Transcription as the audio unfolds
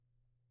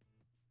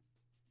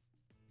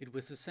It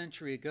was a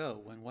century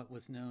ago when what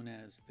was known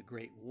as the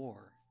Great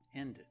War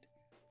ended,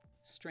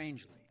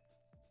 strangely,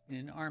 in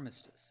an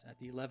armistice at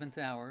the 11th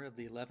hour of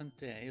the 11th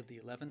day of the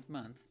 11th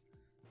month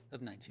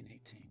of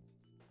 1918.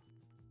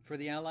 For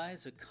the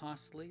Allies, a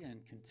costly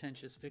and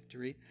contentious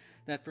victory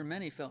that for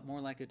many felt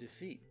more like a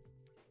defeat.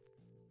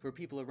 For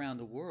people around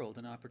the world,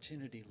 an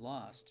opportunity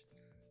lost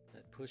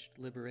that pushed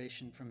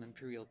liberation from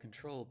imperial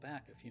control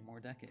back a few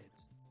more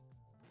decades.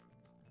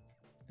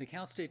 The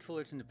Cal State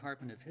Fullerton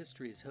Department of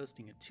History is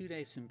hosting a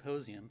 2-day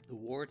symposium, The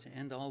War to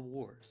End All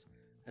Wars,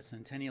 a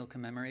centennial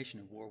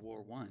commemoration of World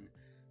War I,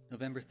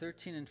 November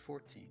 13 and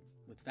 14,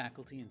 with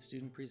faculty and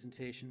student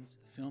presentations,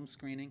 film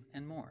screening,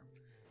 and more.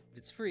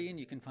 It's free, and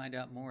you can find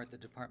out more at the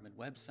department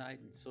website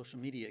and social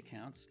media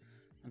accounts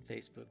on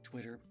Facebook,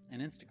 Twitter,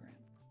 and Instagram.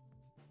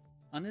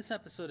 On this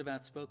episode of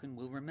Outspoken,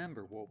 we'll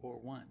remember World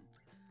War I.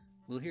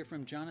 We'll hear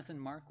from Jonathan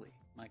Markley,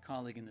 my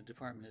colleague in the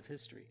Department of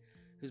History,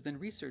 who's been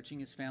researching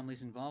his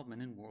family's involvement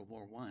in World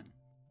War I.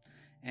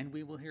 And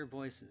we will hear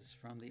voices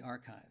from the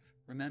archive,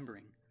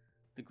 remembering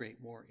the Great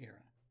War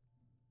era.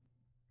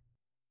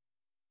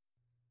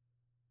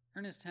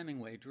 Ernest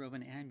Hemingway drove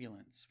an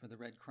ambulance for the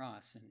Red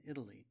Cross in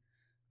Italy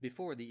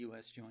before the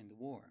U.S. joined the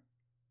war.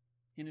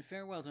 In A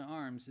Farewell to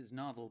Arms, his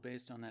novel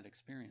based on that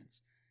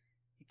experience,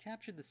 he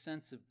captured the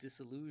sense of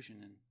disillusion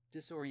and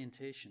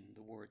disorientation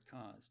the war had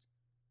caused.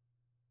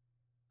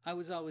 I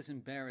was always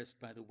embarrassed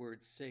by the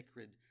words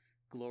sacred,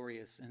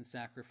 glorious, and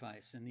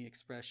sacrifice, and the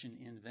expression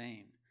in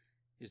vain,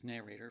 his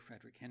narrator,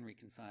 Frederick Henry,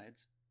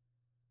 confides.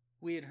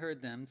 We had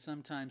heard them,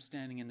 sometimes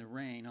standing in the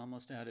rain,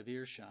 almost out of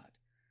earshot,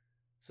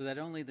 so that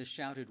only the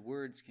shouted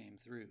words came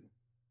through.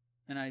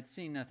 And I had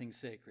seen nothing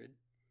sacred,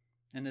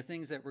 and the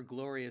things that were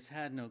glorious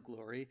had no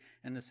glory,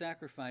 and the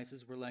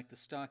sacrifices were like the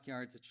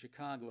stockyards at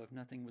Chicago if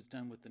nothing was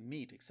done with the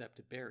meat except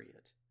to bury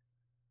it.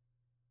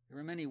 There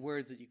were many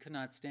words that you could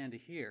not stand to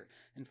hear,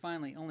 and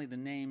finally only the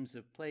names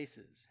of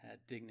places had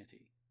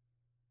dignity.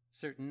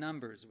 Certain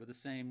numbers were the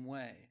same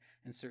way,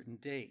 and certain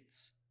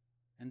dates,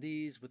 and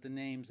these with the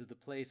names of the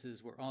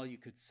places were all you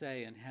could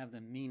say and have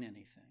them mean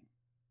anything.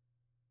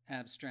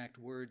 Abstract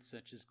words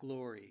such as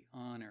glory,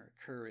 honor,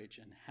 courage,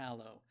 and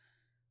hallow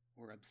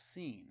were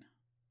obscene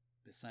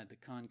beside the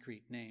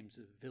concrete names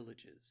of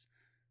villages,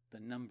 the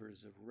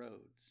numbers of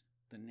roads,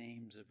 the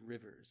names of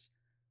rivers,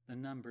 the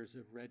numbers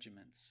of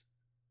regiments,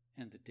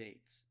 and the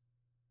dates.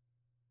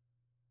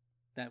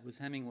 That was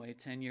Hemingway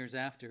 10 years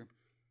after.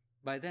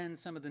 By then,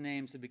 some of the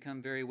names had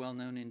become very well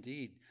known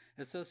indeed,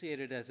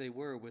 associated as they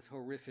were with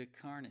horrific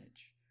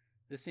carnage.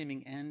 The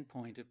seeming end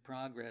point of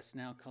progress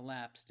now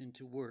collapsed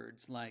into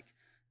words like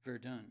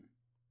Verdun,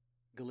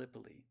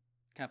 Gallipoli,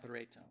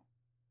 Caporetto,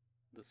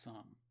 the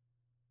Somme.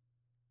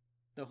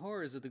 The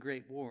horrors of the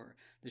Great War,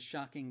 the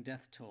shocking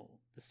death toll,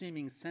 the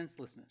seeming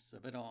senselessness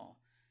of it all,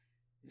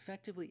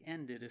 effectively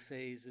ended a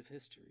phase of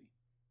history.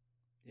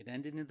 It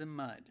ended in the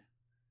mud,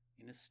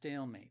 in a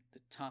stalemate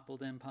that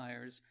toppled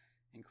empires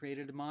and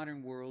created a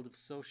modern world of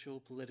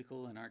social,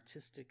 political, and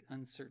artistic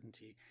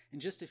uncertainty in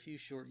just a few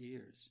short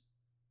years.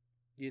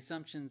 The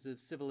assumptions of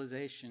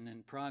civilization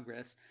and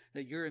progress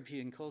that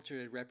European culture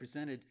had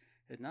represented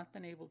had not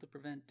been able to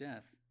prevent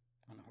death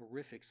on a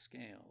horrific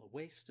scale, a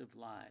waste of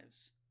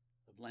lives,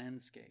 of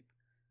landscape,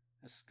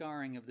 a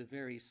scarring of the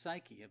very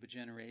psyche of a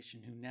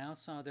generation who now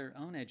saw their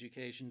own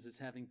educations as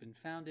having been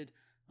founded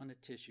on a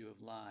tissue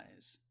of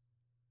lies.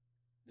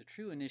 The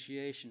true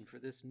initiation for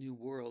this new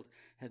world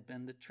had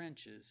been the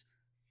trenches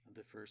of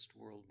the First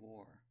World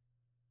War.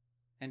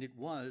 And it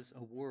was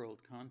a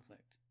world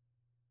conflict.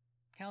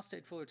 Cal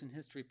State Fullerton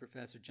history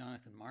professor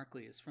Jonathan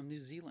Markley is from New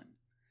Zealand.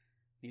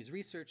 He's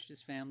researched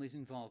his family's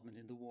involvement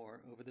in the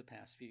war over the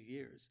past few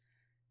years,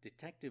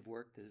 detective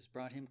work that has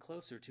brought him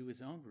closer to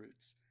his own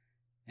roots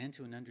and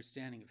to an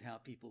understanding of how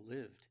people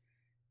lived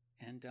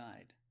and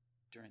died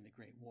during the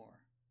Great War.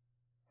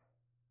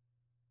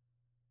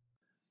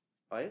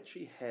 I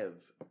actually have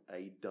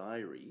a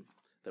diary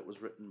that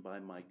was written by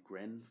my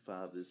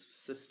grandfather's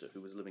sister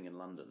who was living in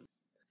London.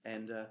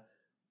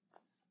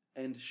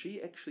 And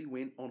she actually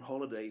went on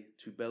holiday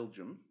to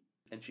Belgium,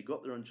 and she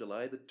got there on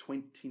July the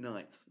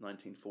 29th,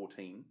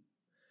 1914.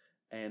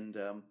 And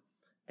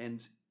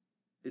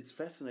it's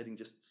fascinating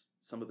just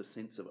some of the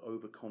sense of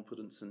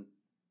overconfidence and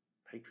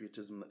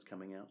patriotism that's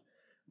coming out.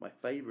 My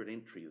favorite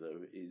entry,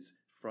 though, is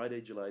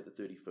Friday, July the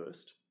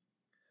 31st.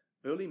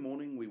 Early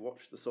morning, we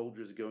watched the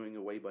soldiers going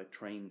away by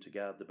train to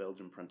guard the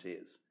Belgian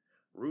frontiers.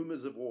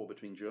 Rumours of war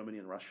between Germany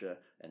and Russia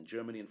and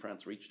Germany and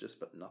France reached us,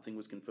 but nothing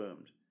was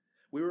confirmed.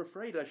 We were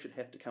afraid I should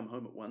have to come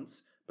home at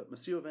once, but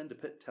Monsieur Van der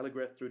Pitt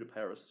telegraphed through to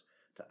Paris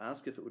to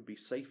ask if it would be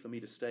safe for me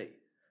to stay,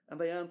 and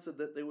they answered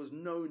that there was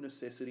no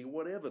necessity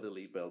whatever to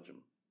leave Belgium.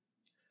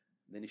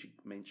 Then she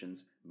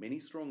mentions many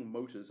strong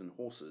motors and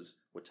horses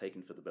were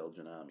taken for the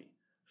Belgian army.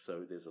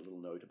 So there's a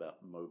little note about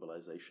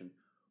mobilization.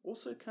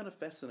 Also kind of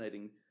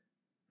fascinating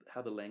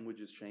how the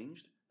language has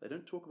changed. They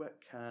don't talk about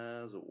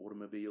cars or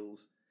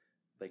automobiles.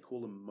 They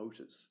call them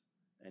motors.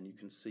 And you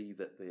can see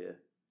that they're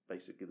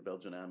basically the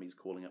Belgian army's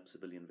calling up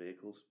civilian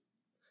vehicles.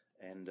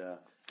 And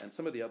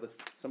some of the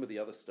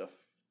other stuff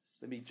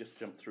let me just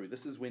jump through.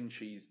 This is when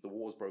the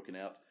war's broken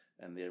out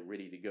and they're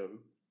ready to go.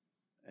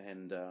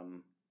 And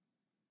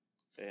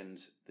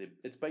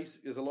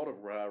there's a lot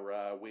of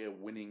rah-rah, we're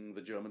winning,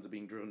 the Germans are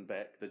being driven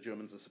back, the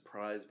Germans are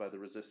surprised by the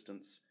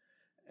resistance.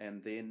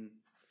 And then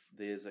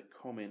there's a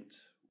comment,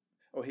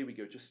 oh, here we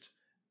go, just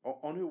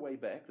on her way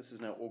back, this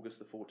is now August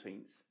the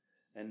 14th,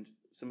 and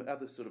some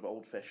other sort of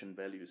old-fashioned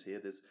values here.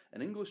 There's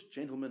an English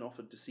gentleman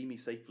offered to see me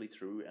safely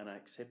through, and I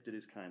accepted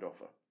his kind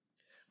offer.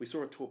 We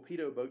saw a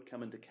torpedo boat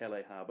come into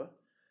Calais harbour.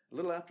 A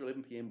little after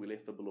 11 p.m. we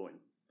left for Boulogne.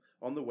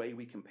 On the way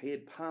we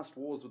compared past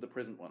wars with the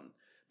present one,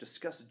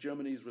 discussed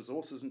Germany's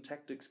resources and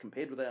tactics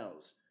compared with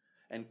ours,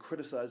 and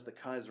criticised the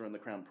Kaiser and the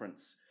Crown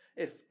Prince.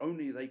 If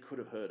only they could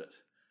have heard it.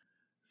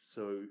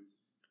 So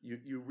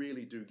you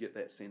really do get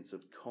that sense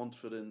of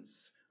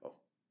confidence, of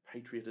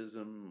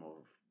patriotism,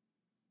 of,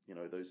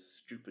 those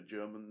stupid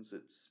Germans.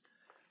 It's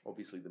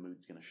obviously the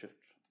mood's going to shift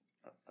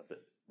a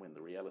bit when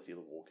the reality of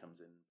the war comes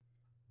in.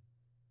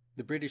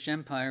 The British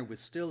Empire was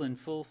still in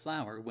full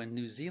flower when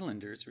New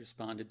Zealanders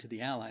responded to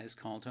the Allies'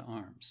 call to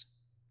arms.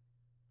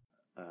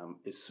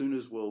 As soon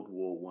as World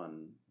War I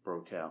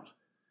broke out,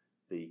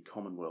 the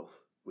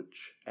Commonwealth,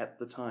 which at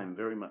the time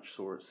very much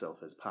saw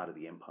itself as part of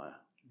the empire,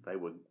 they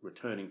were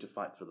returning to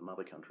fight for the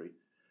mother country,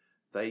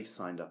 they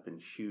signed up in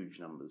huge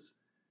numbers.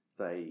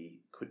 They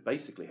could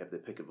basically have their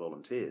pick of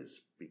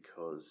volunteers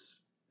because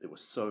there were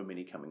so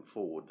many coming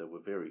forward. They were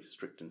very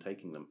strict in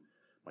taking them.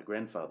 My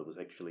grandfather was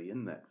actually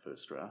in that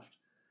first draft.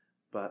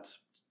 But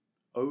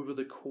over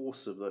the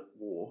course of that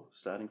war,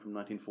 starting from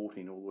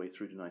 1914 all the way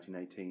through to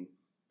 1918,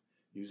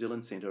 New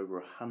Zealand sent over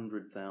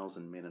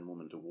 100,000 men and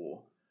women to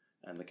war,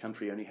 and the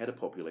country only had a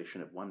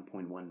population of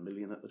 1.1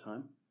 million at the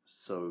time.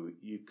 So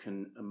you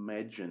can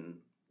imagine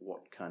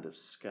what kind of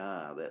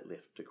scar that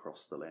left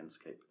across the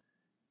landscape.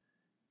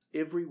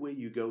 Everywhere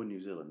you go in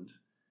New Zealand,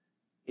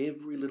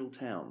 every little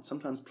town,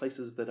 sometimes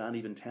places that aren't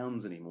even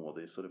towns anymore,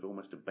 they're sort of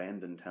almost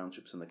abandoned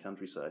townships in the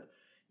countryside,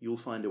 you'll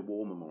find a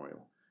war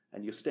memorial.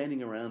 And you're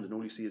standing around and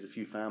all you see is a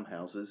few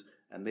farmhouses,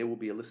 and there will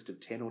be a list of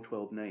 10 or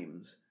 12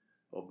 names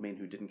of men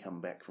who didn't come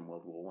back from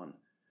World War I.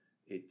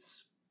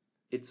 It's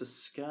a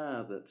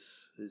scar that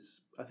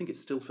is, I think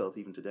it's still felt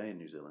even today in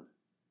New Zealand.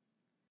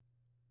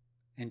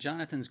 And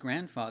Jonathan's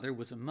grandfather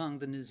was among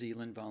the New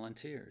Zealand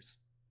volunteers.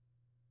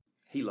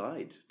 He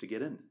lied to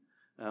get in.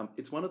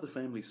 It's one of the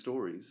family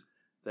stories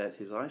that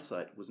his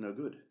eyesight was no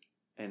good.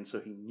 And so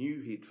he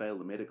knew he'd failed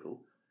the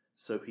medical,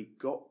 so he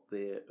got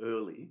there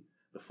early.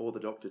 Before the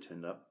doctor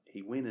turned up,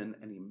 he went in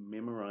and he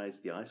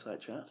memorized the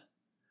eyesight chart.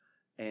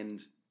 And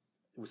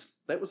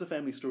that was a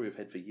family story I've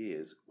had for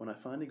years. When I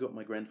finally got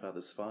my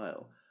grandfather's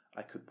file,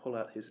 I could pull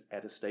out his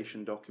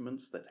attestation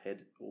documents that had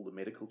all the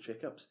medical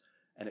checkups,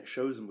 and it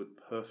shows him with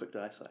perfect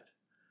eyesight.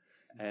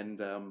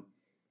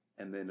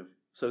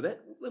 So that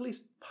at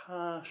least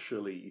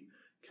partially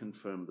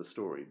confirmed the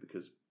story,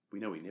 because we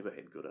know he never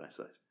had good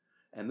eyesight.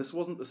 And this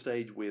wasn't the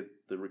stage where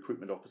the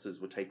recruitment officers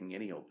were taking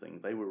any old thing.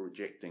 They were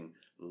rejecting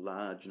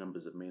large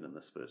numbers of men in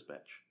this first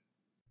batch.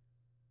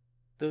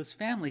 Those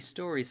family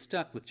stories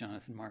stuck with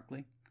Jonathan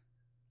Markley.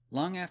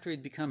 Long after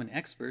he'd become an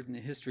expert in the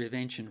history of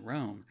ancient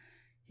Rome,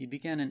 he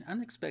began an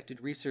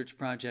unexpected research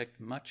project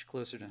much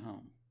closer to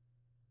home.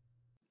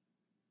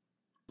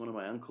 One of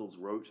my uncles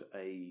wrote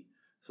a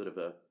sort of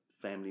a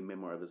family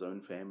memoir of his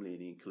own family,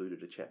 and he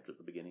included a chapter at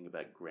the beginning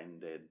about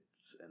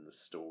granddads and the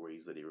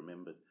stories that he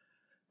remembered.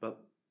 But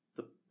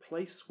the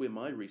place where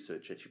my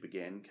research actually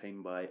began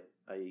came by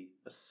a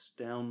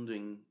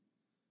astounding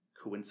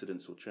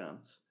coincidence or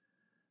chance.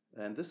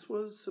 And this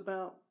was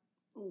about,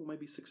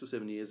 maybe 6 or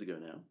 7 years ago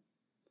now.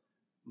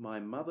 My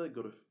mother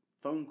got a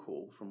phone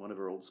call from one of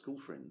her old school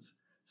friends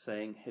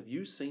saying, "Have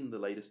you seen the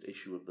latest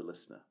issue of The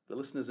Listener?" The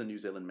Listener's a New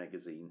Zealand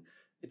magazine.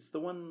 It's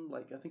the one,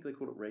 I think they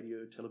call it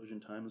Radio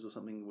Television Times or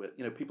something, where,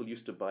 people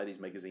used to buy these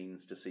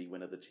magazines to see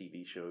when are the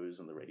TV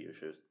shows and the radio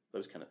shows,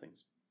 those kind of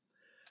things.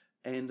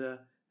 And,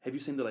 "Have you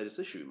seen the latest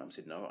issue?" Mum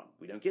said, "No,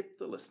 we don't get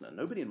The Listener.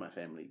 Nobody in my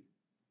family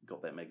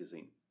got that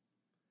magazine."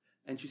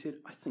 And she said,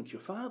 "I think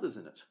your father's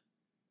in it."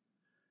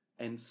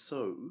 And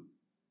so,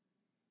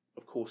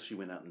 of course, she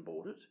went out and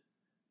bought it.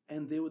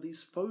 And there were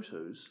these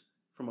photos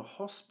from a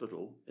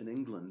hospital in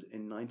England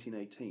in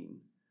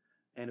 1918.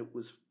 And it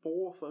was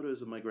 4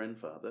 photos of my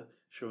grandfather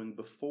showing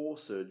before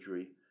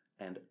surgery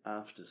and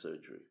after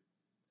surgery.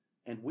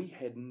 And we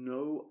had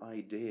no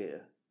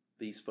idea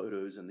these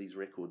photos and these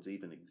records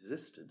even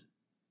existed.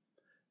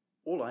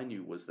 All I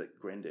knew was that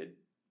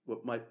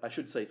I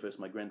should say first,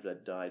 my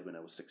granddad died when I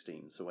was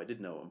 16, so I did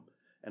know him.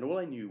 And all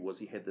I knew was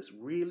he had this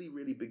really,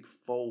 really big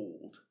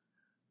fold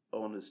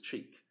on his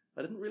cheek.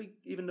 I didn't really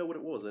even know what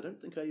it was. I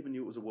don't think I even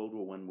knew it was a World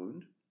War I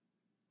wound.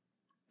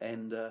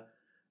 And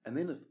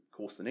then, of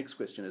course, the next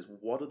question is,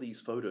 what are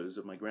these photos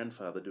of my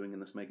grandfather doing in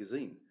this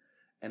magazine?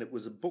 And it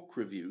was a book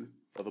review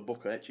of a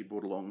book I actually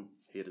brought along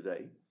here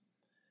today.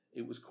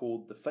 It was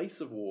called The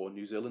Face of War,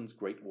 New Zealand's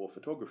Great War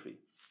Photography.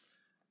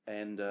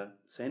 And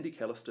Sandy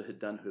Callister had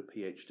done her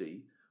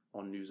PhD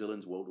on New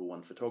Zealand's World War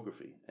I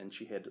photography. And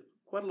she had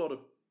quite a lot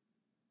of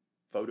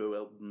photo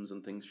albums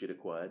and things she'd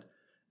acquired.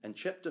 And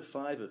chapter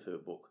 5 of her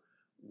book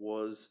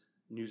was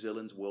New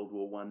Zealand's World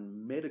War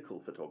One medical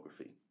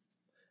photography.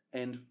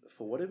 And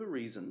for whatever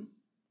reason,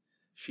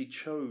 she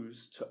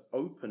chose to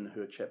open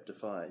her chapter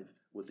 5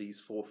 with these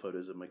 4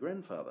 photos of my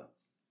grandfather.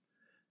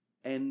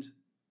 And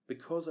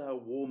because our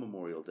War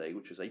Memorial Day,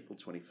 which is April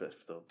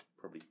 25th, I'll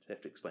probably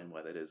have to explain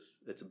why that is.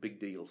 It's a big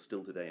deal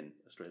still today in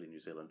Australia and New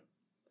Zealand.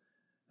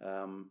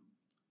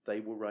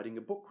 They were writing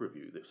a book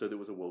review. So there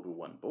was a World War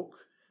One book,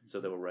 so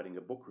they were writing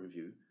a book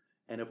review.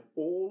 And of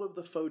all of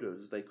the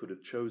photos they could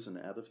have chosen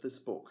out of this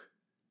book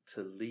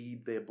to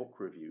lead their book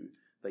review,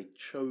 they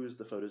chose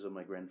the photos of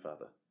my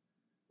grandfather.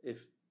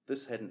 If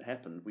this hadn't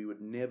happened, we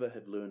would never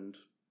have learned,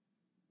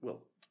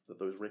 well, that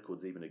those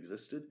records even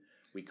existed.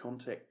 We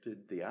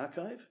contacted the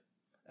archive,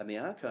 and the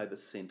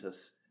archivist sent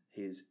us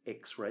his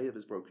x-ray of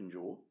his broken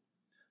jaw,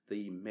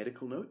 the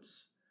medical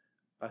notes.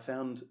 I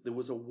found there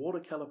was a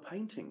watercolor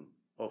painting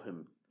of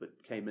him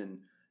that came in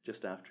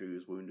just after he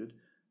was wounded,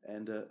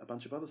 and a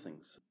bunch of other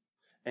things.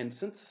 And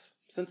since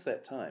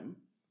that time,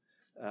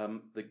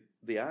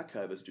 the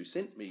archivist who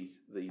sent me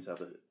these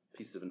other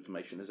pieces of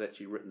information has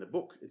actually written a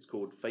book. It's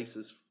called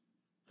Faces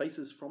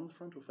from the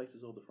Front or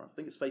Faces of the Front? I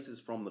think it's Faces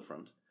from the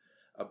Front,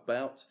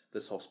 about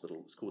this hospital.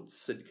 It's called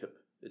Sidcup.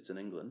 It's in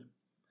England.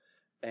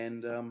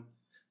 And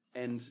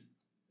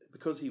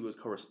because he was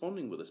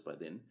corresponding with us by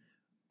then,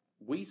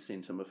 we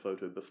sent him a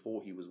photo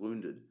before he was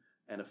wounded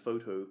and a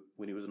photo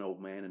when he was an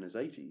old man in his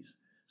 80s.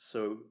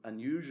 So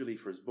unusually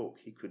for his book,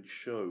 he could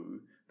show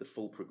the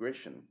full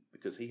progression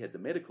because he had the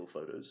medical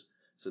photos.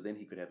 So then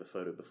he could have a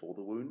photo before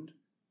the wound,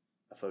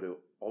 a photo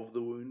of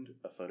the wound,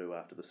 a photo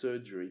after the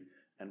surgery,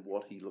 and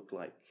what he looked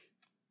like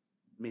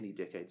many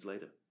decades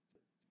later.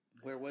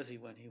 Where was he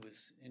when he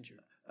was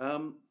injured?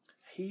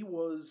 He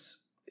was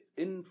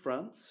in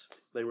France.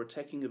 They were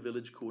attacking a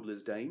village called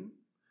Lisdain.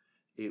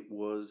 It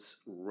was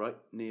right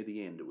near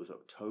the end. It was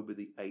October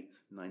the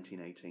 8th,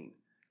 1918.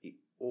 He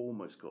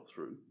almost got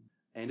through.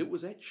 And it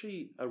was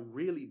actually a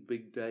really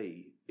big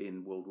day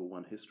in World War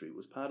I history. It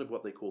was part of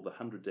what they call the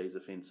 100 Days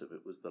Offensive.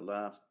 It was the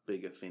last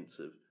big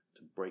offensive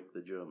to break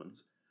the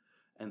Germans.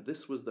 And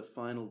this was the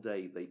final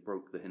day they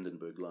broke the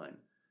Hindenburg Line.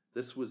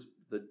 This was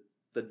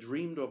the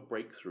dreamed of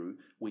breakthrough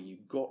where you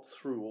got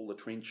through all the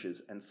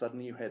trenches and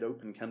suddenly you had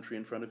open country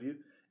in front of you.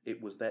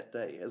 It was that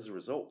day. As a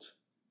result,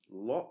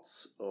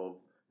 lots of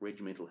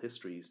regimental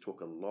histories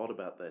talk a lot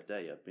about that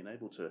day. I've been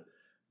able to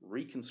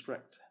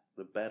reconstruct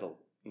the battle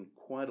in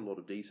quite a lot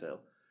of detail.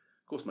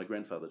 Of course, my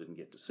grandfather didn't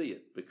get to see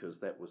it because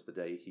that was the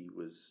day he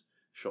was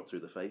shot through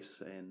the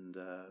face and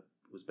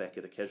was back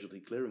at a casualty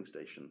clearing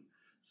station.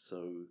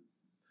 So,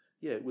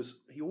 yeah,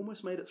 he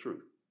almost made it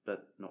through,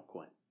 but not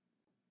quite.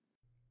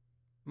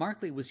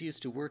 Markley was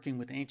used to working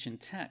with ancient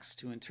texts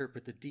to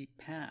interpret the deep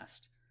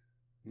past.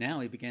 Now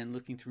he began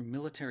looking through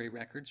military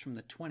records from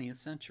the 20th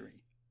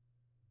century.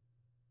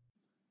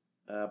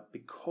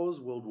 Because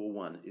World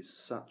War I is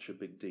such a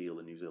big deal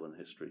in New Zealand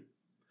history,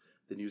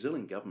 the New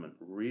Zealand government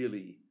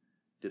really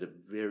did a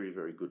very,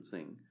 very good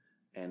thing.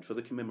 And for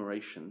the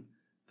commemoration,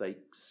 they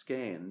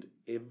scanned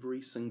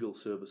every single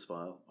service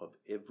file of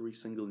every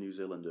single New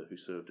Zealander who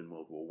served in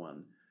World War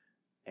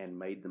I and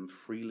made them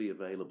freely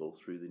available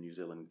through the New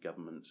Zealand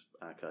Government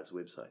Archives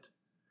website.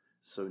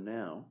 So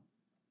now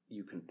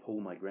you can pull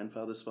my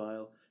grandfather's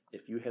file.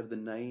 If you have the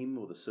name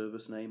or the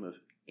service name of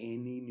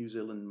any New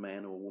Zealand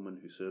man or woman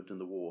who served in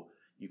the war,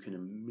 you can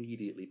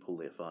immediately pull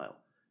their file.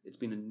 It's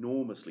been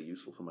enormously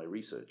useful for my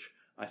research.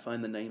 I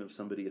find the name of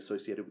somebody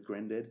associated with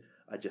Grandad,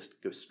 I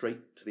just go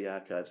straight to the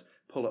archives,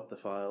 pull up the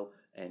file,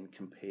 and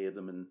compare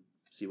them and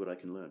see what I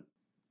can learn.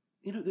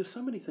 You know, there's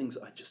so many things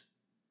I just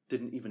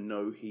didn't even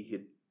know he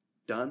had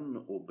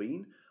done or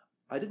been.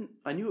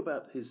 I knew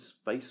about his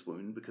face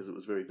wound because it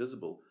was very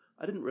visible.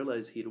 I didn't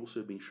realize he had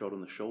also been shot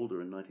on the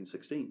shoulder in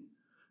 1916,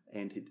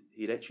 and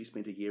he'd actually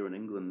spent a year in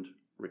England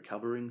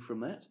recovering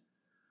from that.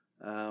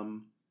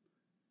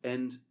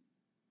 And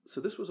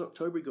so this was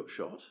October he got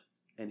shot,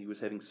 and he was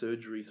having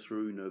surgery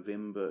through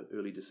November,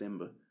 early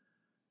December.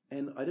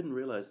 And I didn't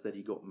realize that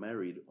he got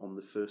married on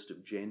the 1st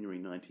of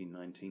January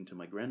 1919 to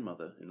my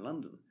grandmother in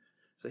London.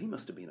 So he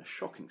must have been a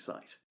shocking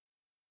sight.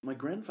 My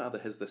grandfather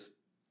has this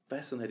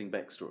fascinating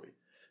backstory.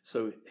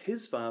 So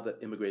his father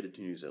immigrated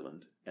to New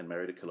Zealand and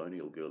married a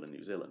colonial girl in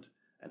New Zealand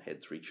and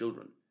had 3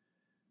 children.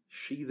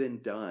 She then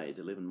died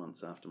 11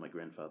 months after my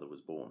grandfather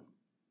was born.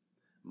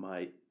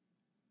 My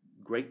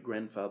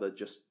great-grandfather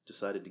just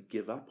decided to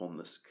give up on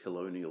this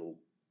colonial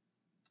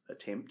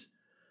attempt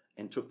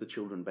and took the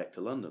children back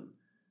to London.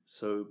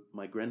 So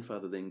my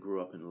grandfather then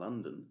grew up in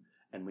London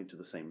and went to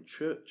the same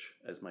church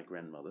as my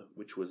grandmother,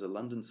 which was a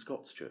London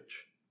Scots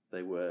church.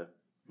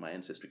 My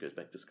ancestry goes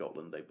back to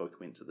Scotland. They both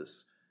went to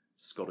this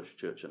Scottish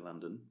church in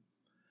London.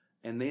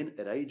 And then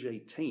at age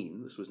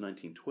 18, this was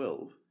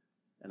 1912,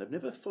 and I've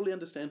never fully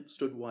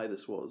understood why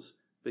this was,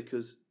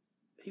 because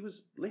he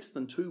was less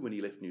than 2 when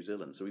he left New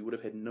Zealand, so he would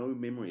have had no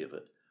memory of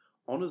it.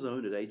 On his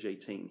own at age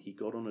 18, he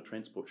got on a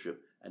transport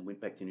ship and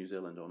went back to New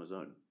Zealand on his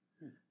own.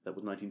 That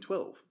was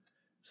 1912.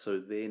 So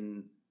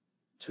then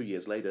 2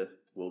 years later,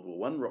 World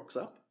War I rocks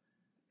up.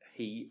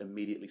 He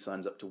immediately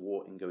signs up to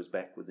war and goes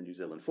back with the New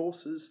Zealand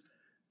forces.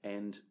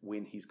 And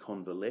when he's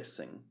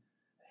convalescing,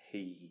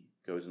 he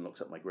goes and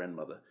looks up my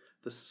grandmother.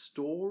 The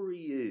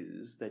story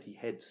is that he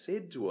had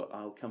said to her,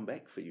 "I'll come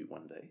back for you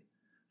one day."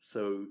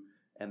 So,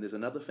 and there's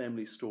another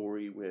family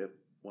story where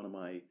one of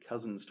my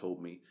cousins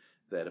told me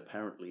that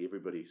apparently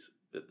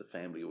that the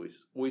family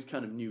always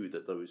kind of knew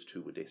that those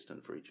two were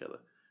destined for each other.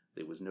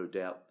 There was no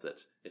doubt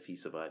that if he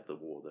survived the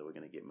war, they were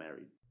going to get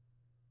married.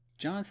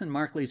 Jonathan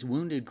Markley's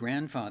wounded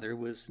grandfather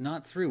was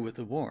not through with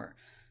the war,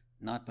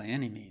 not by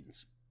any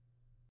means.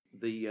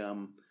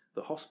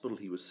 The hospital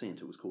he was sent,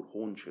 it was called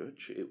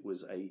Hornchurch. It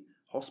was a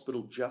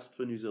hospital just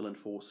for New Zealand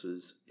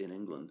forces in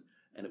England,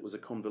 and it was a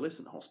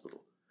convalescent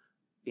hospital.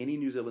 Any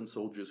New Zealand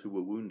soldiers who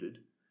were wounded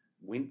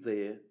went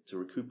there to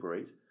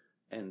recuperate,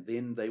 and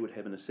then they would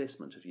have an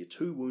assessment. If you're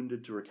too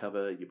wounded to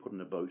recover, you're put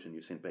in a boat and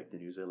you're sent back to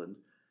New Zealand.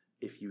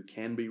 If you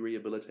can be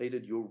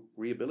rehabilitated, you're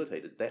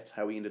rehabilitated. That's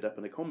how he ended up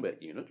in a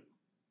combat unit,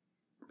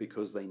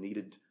 because they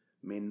needed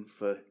men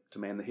to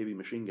man the heavy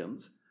machine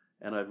guns.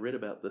 And I've read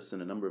about this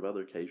in a number of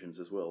other occasions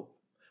as well,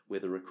 where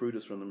the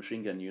recruiters from the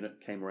machine gun unit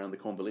came around the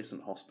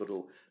convalescent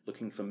hospital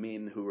looking for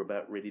men who were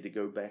about ready to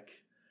go back.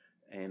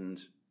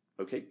 And,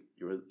 okay,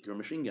 you're a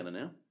machine gunner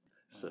now.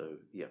 So,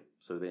 yeah.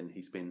 So then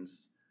he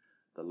spends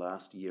the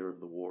last year of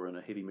the war in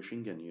a heavy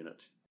machine gun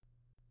unit.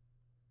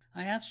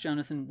 I asked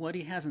Jonathan what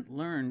he hasn't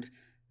learned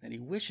that he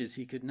wishes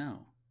he could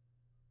know.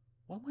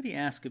 What would he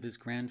ask of his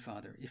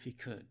grandfather if he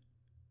could?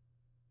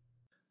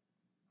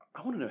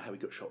 I want to know how he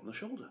got shot in the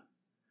shoulder.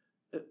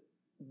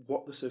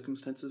 What the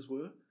circumstances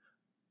were.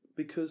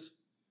 Because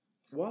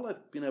while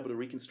I've been able to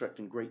reconstruct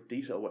in great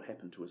detail what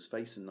happened to his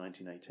face in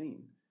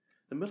 1918,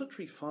 the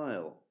military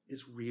file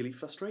is really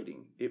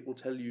frustrating. It will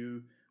tell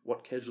you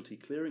what casualty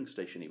clearing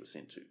station he was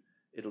sent to.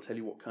 It'll tell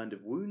you what kind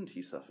of wound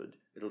he suffered.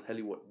 It'll tell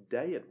you what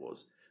day it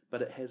was.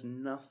 But it has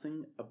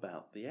nothing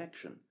about the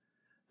action.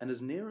 And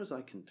as near as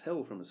I can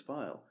tell from his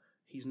file,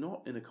 he's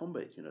not in a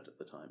combat unit at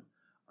the time.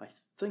 I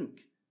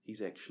think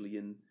he's actually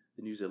in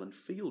the New Zealand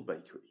Field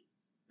Bakery,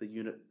 the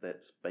unit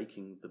that's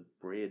baking the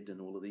bread and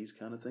all of these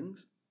kind of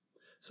things.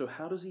 So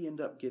how does he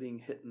end up getting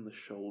hit in the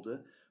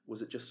shoulder?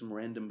 Was it just some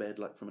random bad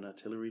luck from an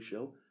artillery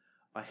shell?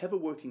 I have a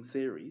working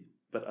theory,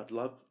 but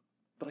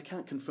I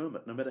can't confirm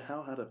it, no matter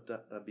how hard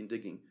I've been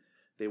digging.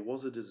 There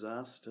was a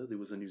disaster. There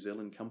was a New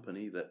Zealand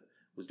company that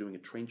was doing a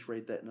trench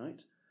raid that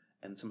night,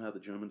 and somehow the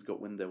Germans got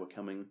wind they were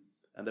coming,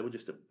 and they were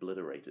just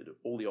obliterated.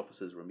 All the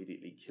officers were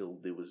immediately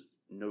killed. There was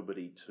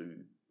nobody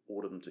to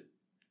order them to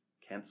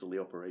cancel the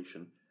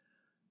operation.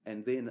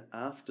 And then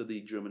after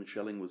the German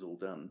shelling was all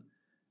done,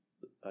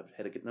 I've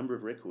had a number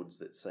of records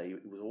that say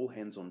it was all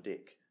hands on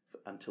deck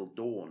until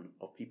dawn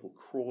of people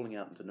crawling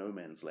out into no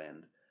man's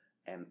land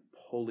and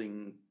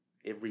pulling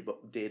every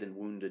dead and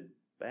wounded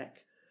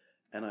back.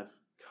 And I've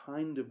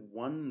kind of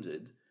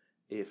wondered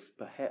if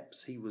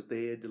perhaps he was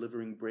there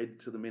delivering bread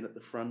to the men at the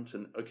front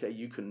and, okay,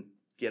 you can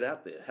get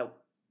out there, help.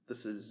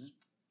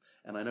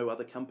 And I know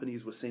other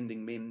companies were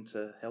sending men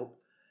to help.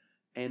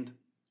 And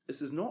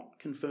this is not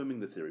confirming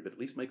the theory, but at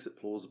least makes it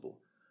plausible.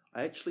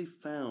 I actually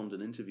found a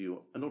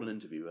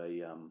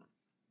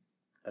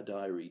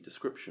diary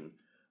description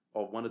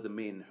of one of the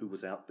men who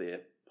was out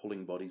there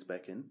pulling bodies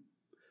back in.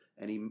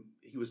 And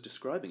he was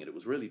describing it. It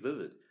was really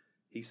vivid.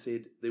 He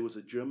said there was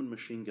a German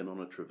machine gun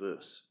on a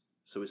traverse.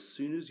 So as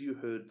soon as you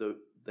heard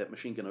that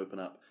machine gun open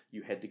up,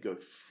 you had to go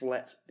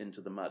flat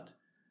into the mud.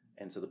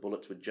 And so the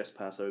bullets would just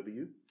pass over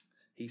you.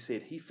 He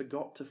said he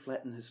forgot to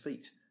flatten his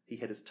feet. He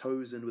had his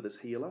toes in with his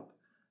heel up,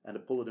 and a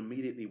bullet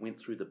immediately went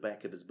through the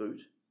back of his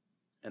boot.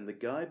 And the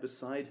guy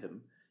beside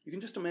him, you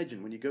can just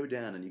imagine when you go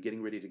down and you're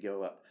getting ready to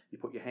go up, you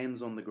put your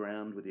hands on the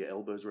ground with your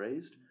elbows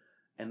raised,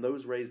 and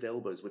those raised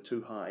elbows were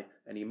too high,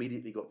 and he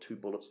immediately got 2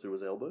 bullets through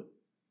his elbow.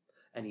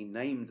 And he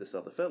named this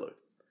other fellow.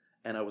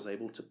 And I was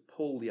able to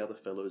pull the other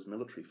fellow's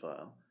military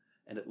file,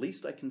 and at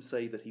least I can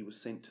say that he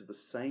was sent to the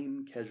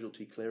same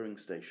casualty clearing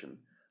station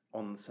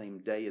on the same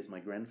day as my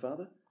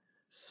grandfather.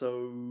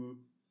 So,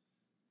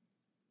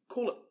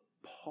 call it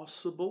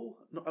possible.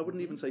 No, I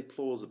wouldn't even say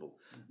plausible.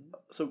 Mm-hmm.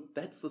 So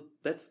that's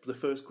the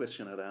first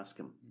question I'd ask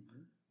him.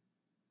 Mm-hmm.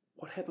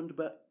 What happened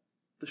about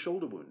the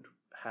shoulder wound?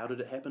 How did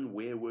it happen?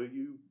 Where were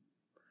you?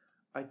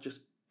 I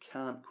just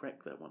can't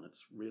crack that one.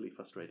 It's really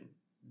frustrating.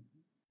 Mm-hmm.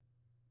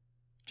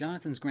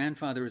 Jonathan's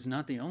grandfather is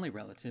not the only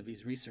relative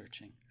he's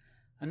researching.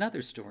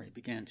 Another story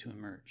began to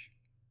emerge.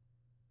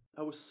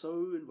 I was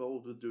so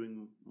involved with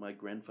doing my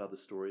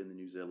grandfather's story in the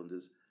New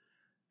Zealanders,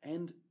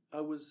 and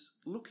I was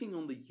looking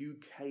on the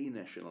UK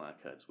National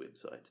Archives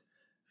website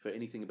for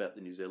anything about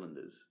the New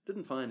Zealanders.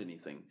 Didn't find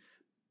anything,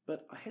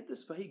 but I had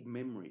this vague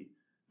memory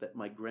that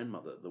my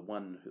grandmother, the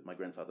one who my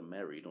grandfather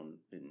married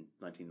in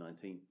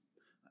 1919,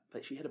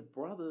 that she had a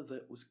brother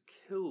that was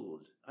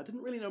killed. I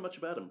didn't really know much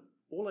about him.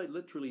 All I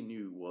literally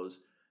knew was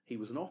he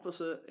was an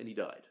officer and he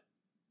died.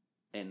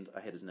 And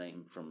I had his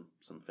name from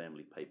some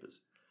family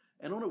papers.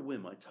 And on a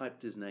whim, I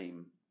typed his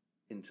name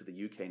into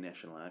the UK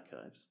National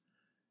Archives,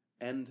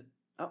 and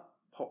up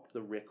popped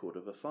the record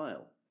of a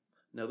file.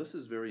 Now, this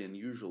is very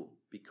unusual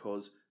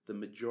because the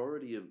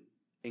majority of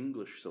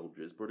English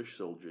soldiers, British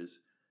soldiers,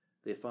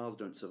 their files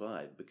don't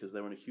survive because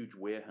they were in a huge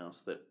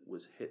warehouse that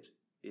was hit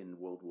in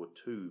World War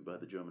II by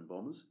the German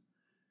bombers.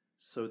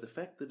 So the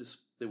fact that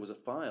there was a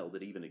file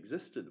that even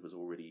existed was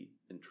already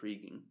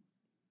intriguing.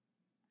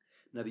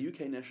 Now, the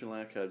UK National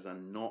Archives are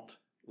not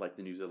like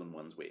the New Zealand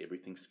ones where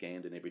everything's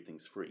scanned and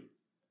everything's free.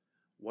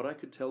 What I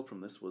could tell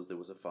from this was there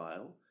was a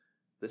file.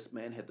 This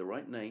man had the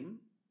right name.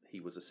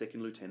 He was a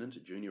second lieutenant, a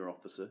junior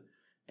officer,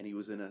 and he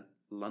was in a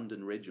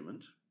London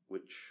regiment,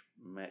 which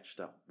matched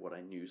up what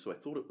I knew. So I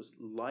thought it was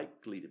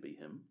likely to be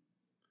him.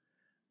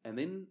 And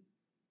then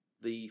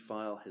the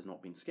file has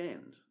not been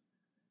scanned.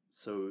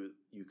 So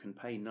you can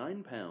pay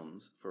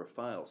 £9 for a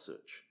file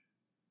search.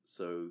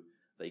 So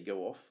they go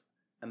off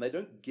and they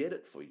don't get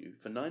it for you.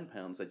 For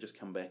 £9, they just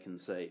come back and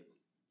say,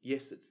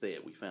 yes, it's there,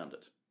 we found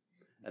it.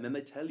 And then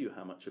they tell you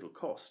how much it'll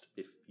cost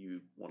if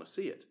you want to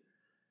see it.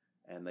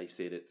 And they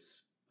said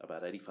it's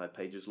about 85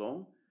 pages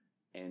long.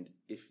 And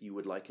if you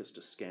would like us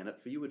to scan it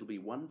for you, it'll be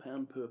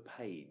 £1 per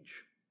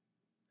page.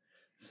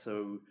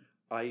 So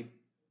I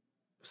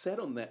sat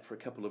on that for a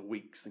couple of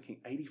weeks thinking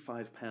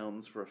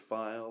 £85 for a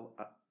file.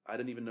 I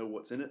don't even know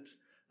what's in it.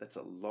 That's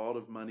a lot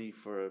of money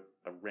for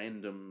a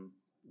random,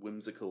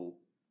 whimsical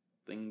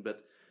thing.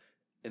 But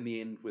in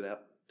the end,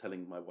 without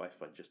telling my wife,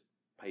 I just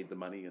paid the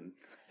money and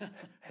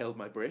held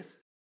my breath.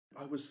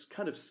 I was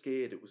kind of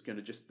scared it was going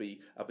to just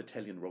be a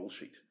battalion roll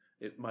sheet.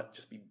 It might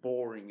just be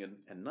boring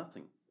and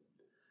nothing.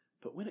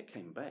 But when it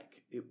came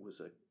back, it was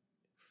a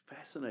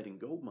fascinating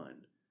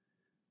goldmine.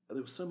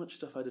 There was so much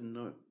stuff I didn't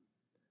know.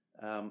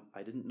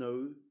 I didn't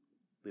know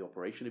the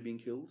operation had been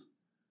killed.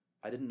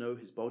 I didn't know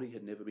his body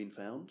had never been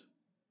found.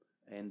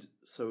 And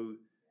so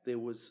there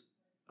was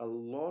a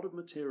lot of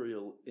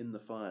material in the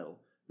file,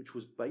 which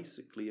was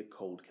basically a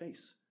cold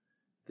case.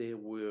 There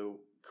were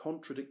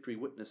contradictory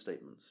witness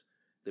statements.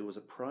 There was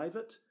a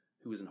private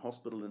who was in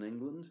hospital in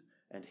England,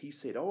 and he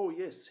said, oh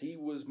yes, he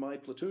was my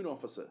platoon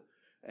officer.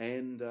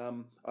 And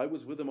I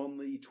was with him on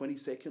the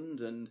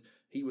 22nd, and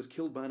he was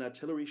killed by an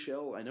artillery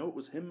shell. I know it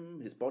was him.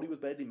 His body was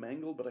badly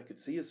mangled, but I could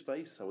see his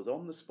face. I was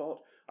on the spot.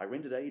 I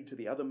rendered aid to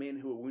the other men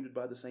who were wounded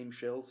by the same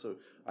shell, so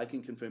I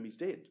can confirm he's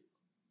dead.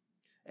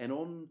 And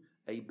on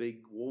a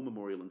big war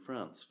memorial in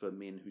France for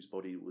men whose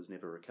body was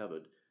never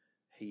recovered,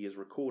 he is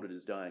recorded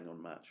as dying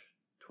on March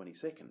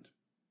 22nd.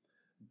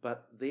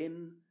 But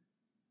then,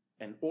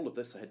 and all of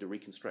this I had to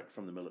reconstruct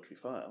from the military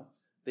file,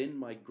 then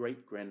my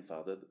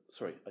great-grandfather,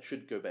 sorry, I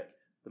should go back.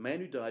 The man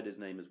who died, his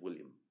name is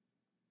William.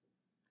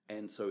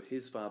 And so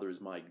his father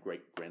is my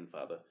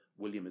great-grandfather.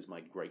 William is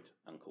my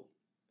great-uncle.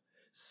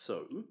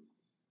 So,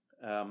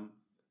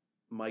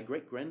 my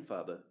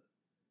great-grandfather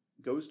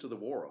goes to the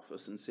War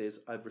Office and says,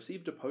 I've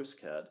received a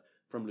postcard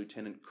from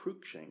Lieutenant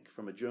Cruikshank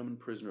from a German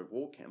prisoner of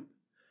war camp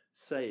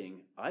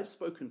saying, I've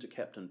spoken to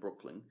Captain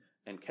Brookling,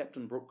 and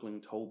Captain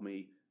Brookling told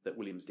me that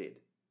William's dead.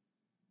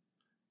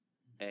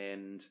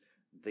 And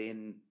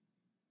then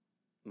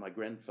my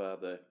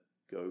grandfather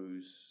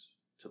goes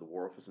to the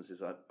War Office and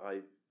says, I'll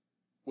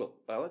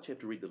actually have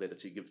to read the letter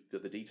to give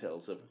the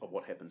details of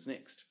what happens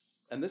next.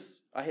 And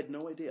this, I had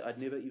no idea. I'd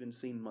never even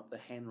seen the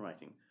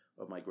handwriting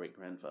of my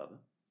great-grandfather.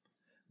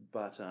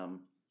 But,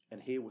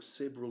 and here were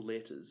several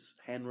letters,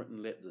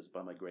 handwritten letters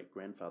by my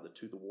great-grandfather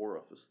to the War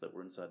Office that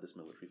were inside this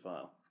military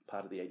file,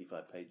 part of the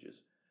 85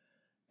 pages.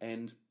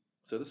 And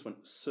so this one,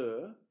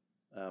 Sir,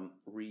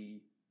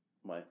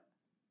 my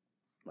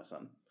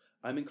son,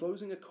 I'm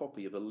enclosing a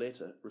copy of a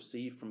letter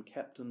received from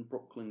Captain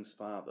Brookling's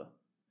father.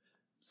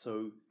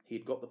 So he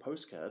had got the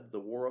postcard. The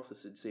War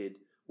Office had said,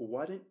 well,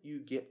 why don't you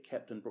get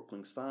Captain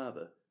Brookling's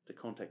father to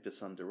contact his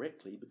son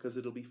directly, because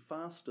it'll be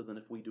faster than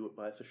if we do it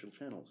by official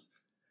channels.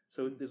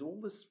 So there's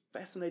all this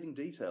fascinating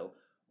detail,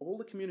 all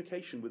the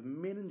communication with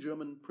men in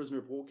German prisoner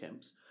of war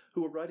camps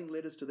who are writing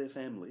letters to their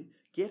family,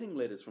 getting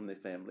letters from their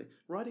family,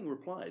 writing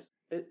replies.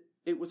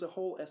 It was a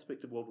whole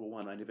aspect of World War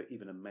I never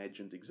even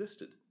imagined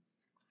existed.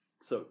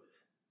 So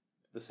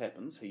this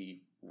happens.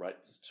 He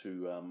writes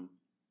to him,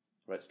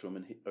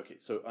 and okay,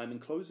 so I'm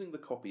enclosing the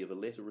copy of a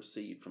letter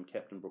received from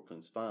Captain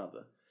Brookling's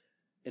father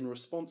in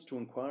response to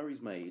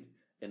inquiries made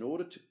in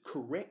order to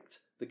correct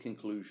the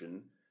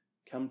conclusion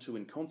come to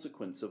in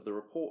consequence of the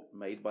report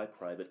made by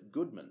Private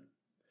Goodman,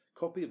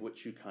 copy of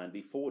which you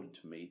kindly forwarded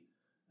to me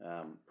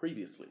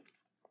previously.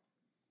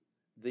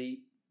 The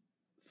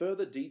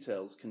further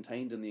details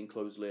contained in the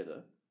enclosed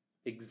letter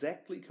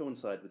exactly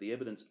coincide with the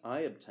evidence I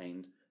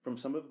obtained from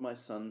some of my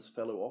son's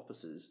fellow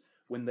officers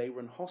when they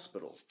were in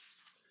hospital.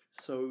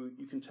 So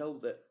you can tell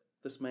that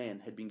this man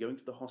had been going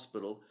to the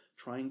hospital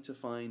trying to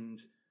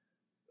find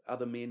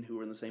other men who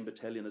were in the same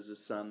battalion as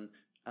his son,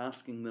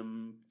 asking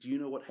them, do you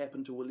know what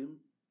happened to William?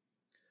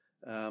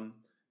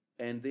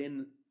 And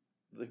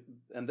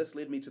this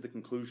led me to the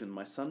conclusion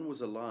my son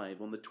was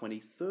alive on the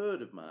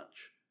 23rd of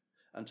March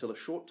until a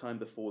short time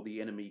before the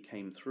enemy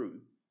came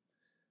through.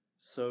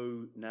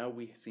 So now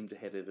we seem to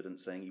have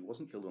evidence saying he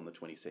wasn't killed on the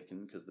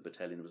 22nd because the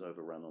battalion was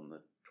overrun on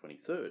the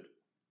 23rd.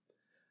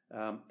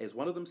 As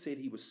one of them said,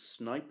 he was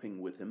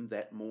sniping with him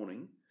that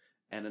morning,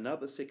 and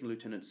another Second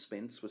Lieutenant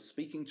Spence was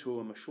speaking to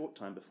him a short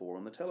time before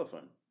on the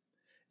telephone.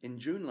 In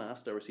June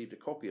last, I received a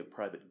copy of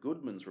Private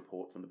Goodman's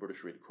report from the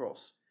British Red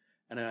Cross,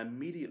 and I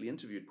immediately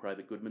interviewed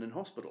Private Goodman in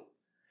hospital.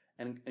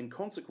 And in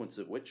consequence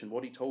of which, and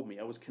what he told me,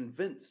 I was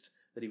convinced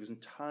that he was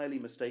entirely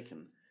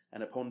mistaken,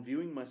 and upon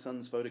viewing my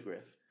son's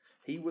photograph,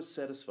 he was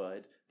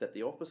satisfied that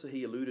the officer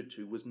he alluded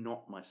to was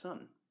not my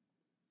son.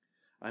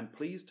 I am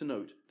pleased to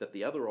note that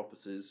the other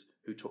officers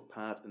who took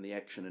part in the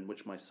action in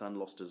which my son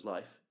lost his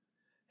life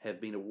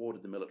have been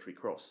awarded the Military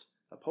Cross.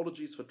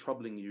 Apologies for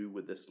troubling you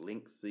with this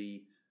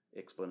lengthy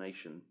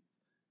explanation.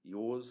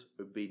 Yours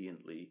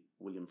obediently,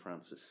 William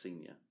Francis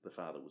Sr. The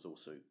father was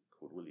also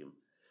called William.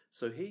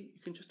 So here you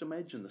can just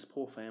imagine this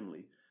poor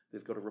family.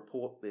 They've got a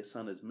report their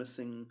son is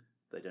missing.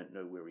 They don't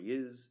know where he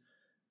is.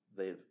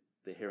 They're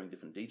hearing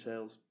different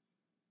details.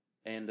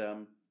 And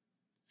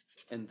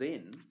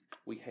then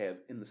we have,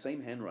 in the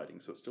same handwriting,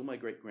 so it's still my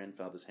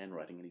great-grandfather's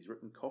handwriting, and he's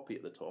written copy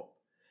at the top,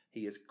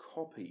 he has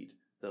copied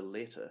the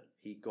letter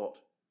he got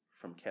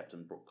from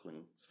Captain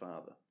Brookling's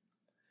father.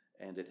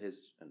 And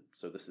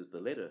so this is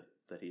the letter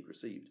that he'd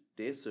received.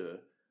 Dear Sir,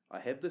 I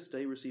have this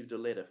day received a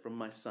letter from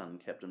my son,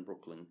 Captain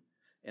Brookling,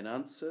 in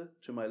answer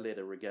to my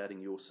letter regarding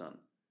your son.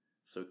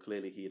 So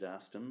clearly he had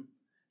asked him.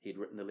 He had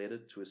written a letter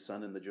to his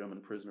son in the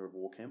German prisoner of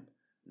war camp.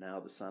 Now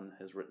the son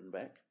has written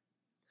back.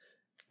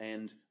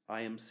 And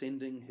I am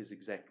sending his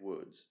exact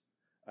words.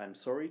 I am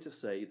sorry to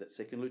say that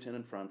Second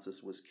Lieutenant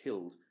Francis was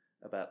killed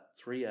about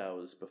 3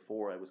 hours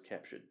before I was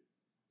captured.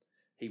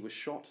 He was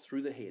shot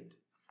through the head.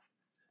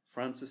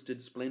 Francis did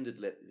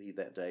splendidly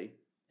that day.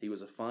 He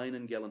was a fine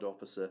and gallant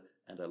officer,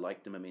 and I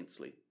liked him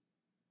immensely.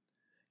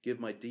 Give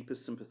my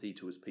deepest sympathy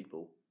to his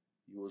people.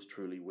 Yours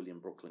truly, William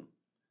Brookling.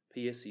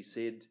 P.S. He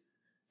said,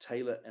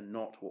 Taylor and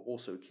Knott were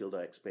also killed,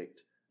 I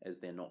expect, as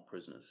they're not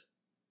prisoners.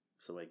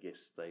 So I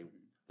guess they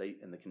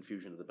in the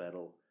confusion of the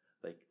battle,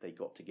 they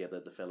got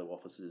together, the fellow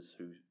officers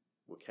who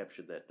were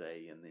captured that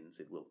day, and then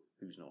said, well,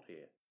 who's not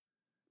here?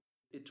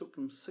 It took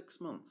them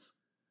 6 months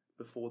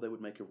before they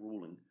would make a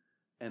ruling,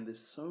 and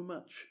there's so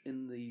much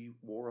in the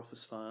War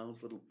Office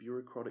files, little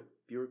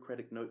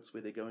bureaucratic notes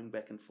where they're going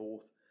back and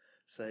forth,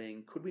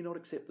 saying, could we not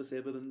accept this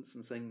evidence?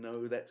 And saying,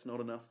 no, that's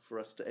not enough for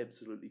us to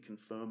absolutely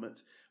confirm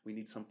it. We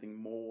need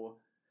something more.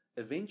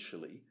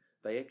 Eventually,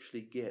 they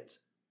actually get,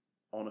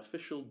 on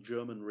official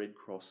German Red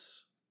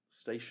Cross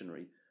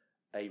stationery,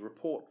 a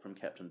report from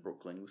Captain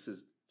Brookling. This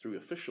is through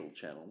official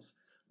channels,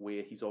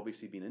 where he's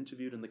obviously been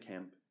interviewed in the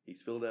camp,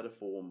 he's filled out a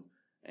form,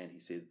 and he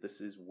says,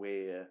 this is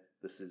where,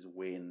 this is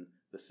when,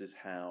 this is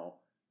how.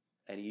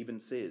 And he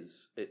even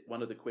says,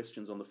 one of the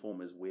questions on the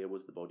form is, where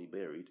was the body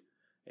buried?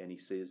 And he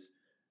says,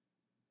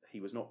 he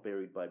was not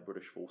buried by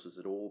British forces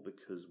at all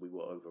because we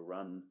were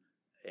overrun,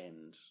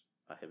 and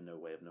I have no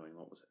way of knowing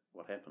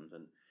what happened.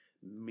 And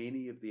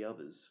many of the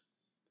others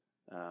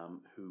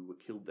who were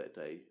killed that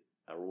day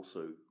are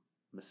also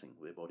missing.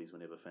 Their bodies were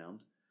never found.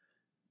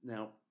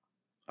 Now,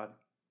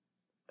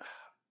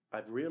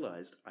 I've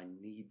realized I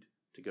need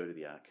to go to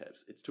the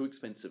archives. It's too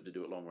expensive to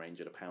do it long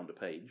range at £1 a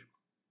page,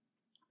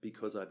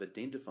 because I've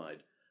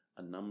identified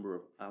a number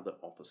of other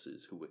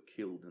officers who were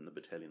killed in the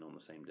battalion on the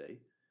same day.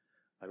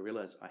 I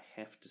realize I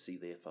have to see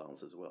their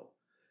files as well,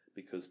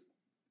 because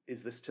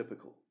is this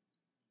typical?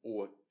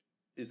 Or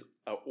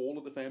are all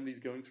of the families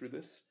going through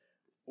this?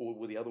 Or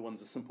were the other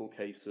ones a simple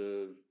case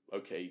of,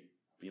 okay,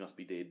 he must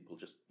be dead, we'll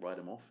just write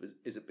him off?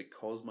 Is it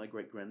because my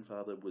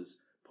great-grandfather was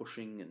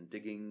pushing and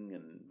digging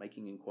and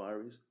making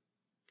inquiries?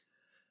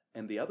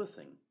 And the other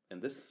thing,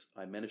 and this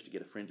I managed to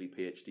get a friendly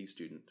PhD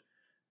student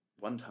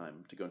one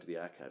time to go into the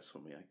archives for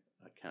me.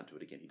 I can't do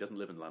it again. He doesn't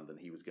live in London.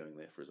 He was going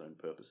there for his own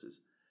purposes.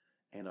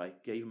 And I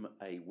gave him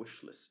a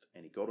wish list,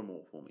 and he got them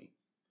all for me,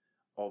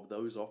 of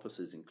those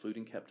officers,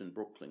 including Captain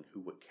Brookling,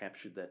 who were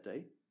captured that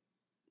day,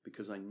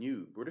 because I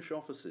knew British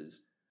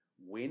officers,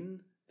 when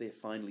they're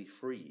finally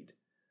freed,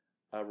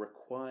 are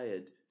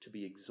required to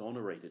be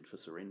exonerated for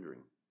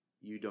surrendering.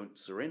 You don't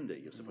surrender,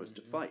 you're supposed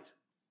to fight.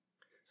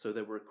 So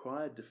they were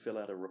required to fill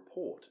out a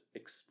report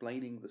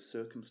explaining the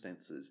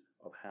circumstances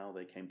of how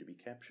they came to be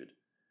captured.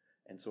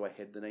 And so I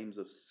had the names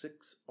of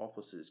 6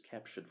 officers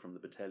captured from the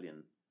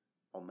battalion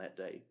on that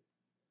day,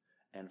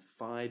 and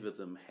 5 of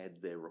them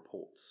had their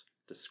reports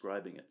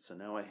describing it. So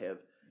now I have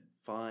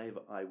 5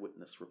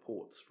 eyewitness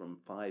reports from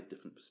 5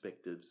 different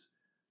perspectives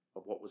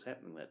of what was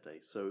happening that day.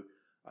 So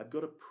I've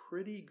got a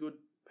pretty good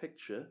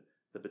picture.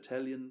 The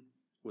battalion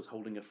was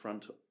holding a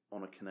front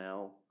on a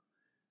canal.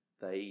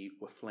 They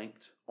were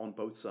flanked on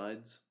both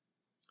sides.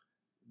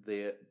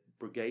 Their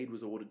brigade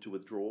was ordered to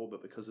withdraw,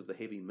 but because of the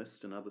heavy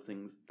mist and other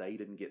things, they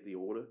didn't get the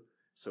order.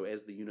 So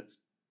as the units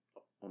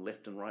on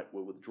left and right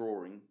were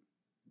withdrawing,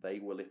 they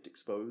were left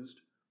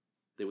exposed.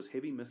 There was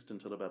heavy mist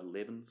until about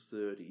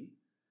 11:30,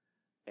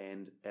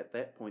 and at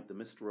that point the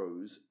mist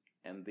rose,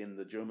 and then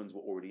the Germans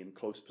were already in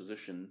close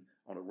position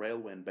on a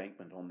railway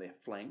embankment on their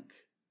flank.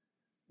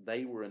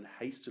 They were in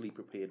hastily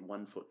prepared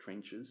 1-foot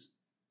trenches,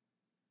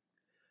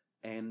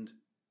 and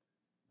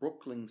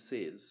Brookling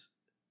says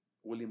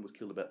William was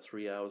killed about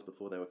 3 hours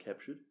before they were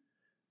captured.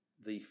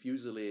 The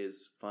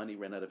Fusiliers finally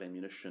ran out of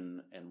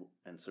ammunition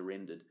and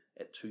surrendered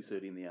at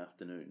 2:30 in the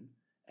afternoon,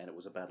 and it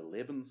was about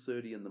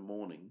 11:30 in the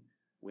morning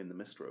when the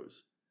mist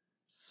rose.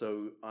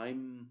 So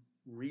I'm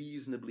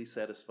reasonably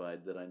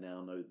satisfied that I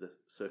now know the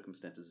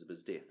circumstances of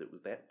his death. It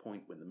was that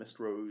point when the mist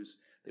rose,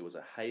 there was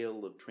a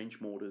hail of trench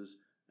mortars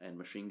and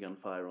machine gun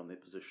fire on their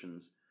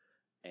positions,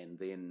 and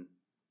then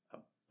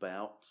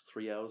about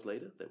 3 hours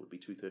later, that would be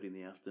 2:30 in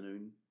the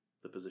afternoon,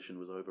 the position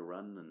was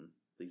overrun and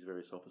these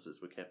various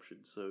officers were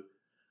captured. So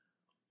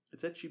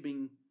it's actually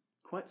been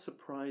quite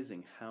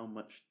surprising how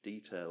much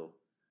detail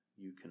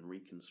you can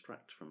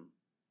reconstruct from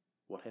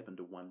what happened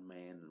to one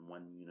man and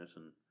one unit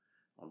and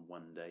on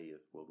one day of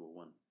World War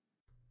One.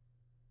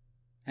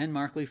 And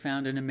Markley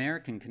found an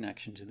American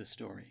connection to the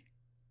story.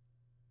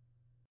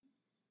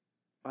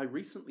 I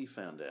recently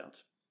found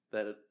out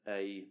that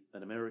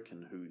an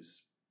American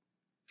whose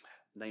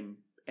name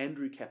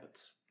Andrew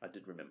Capitz, I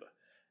did remember.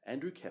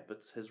 Andrew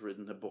Capitz has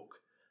written a book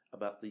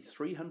about the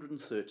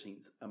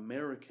 313th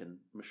American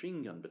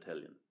Machine Gun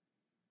Battalion.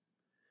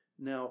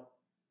 Now,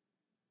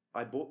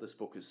 I bought this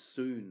book as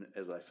soon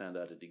as I found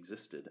out it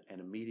existed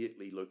and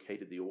immediately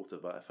located the author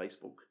via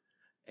Facebook,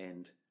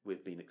 and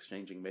we've been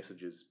exchanging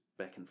messages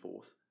back and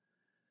forth.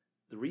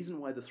 The reason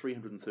why the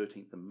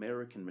 313th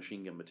American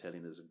Machine Gun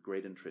Battalion is of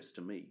great interest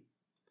to me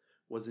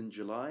was in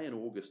July and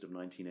August of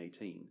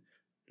 1918,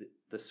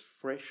 this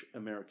fresh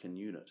American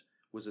unit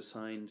was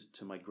assigned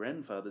to my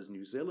grandfather's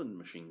New Zealand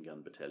Machine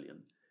Gun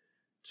Battalion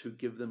to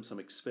give them some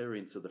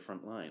experience of the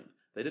front line.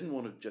 They didn't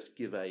want to just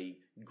give a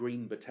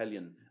green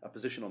battalion a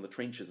position on the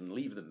trenches and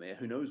leave them there.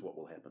 Who knows what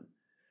will happen?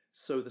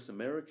 So this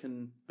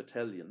American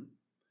battalion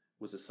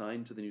was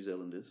assigned to the New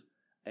Zealanders,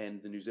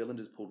 and the New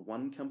Zealanders pulled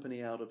one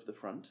company out of the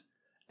front,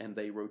 and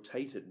they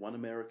rotated one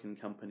American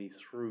company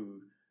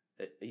through,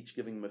 each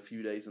giving them a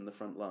few days in the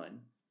front line.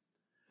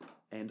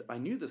 And I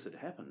knew this had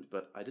happened,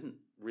 but I didn't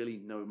really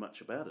know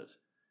much about it.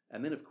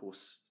 And then, of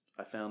course,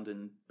 I found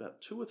in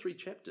about 2 or 3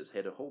 chapters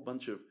had a whole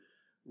bunch of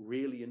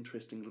really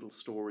interesting little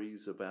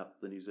stories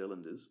about the New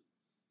Zealanders.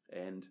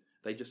 And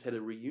they just had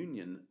a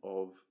reunion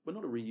of, well,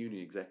 not a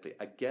reunion exactly,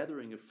 a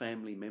gathering of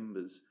family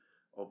members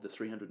of the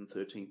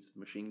 313th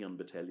Machine Gun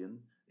Battalion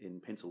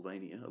in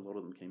Pennsylvania. A lot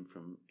of them came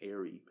from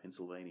Erie,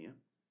 Pennsylvania.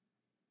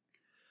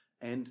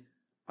 And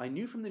I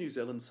knew from the New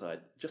Zealand side,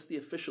 just the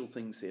official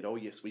thing said, oh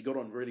yes, we got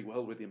on really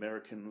well with the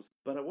Americans,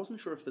 but I wasn't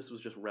sure if this was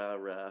just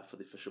rah-rah for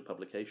the official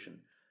publication.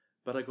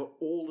 But I got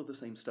all of the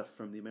same stuff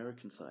from the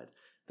American side.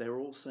 They were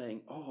all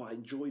saying, oh, I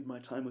enjoyed my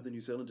time with the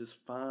New Zealanders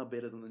far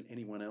better than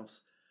anyone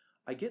else.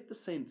 I get the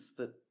sense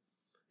that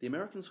the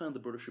Americans found the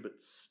British a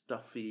bit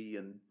stuffy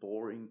and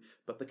boring,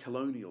 but the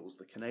colonials,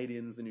 the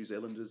Canadians, the New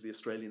Zealanders, the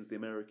Australians, the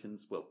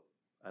Americans, well,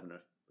 I don't know,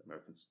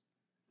 Americans,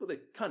 well, they're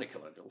kind of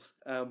colonials.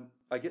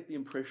 I get the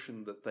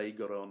impression that they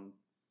got on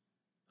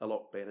a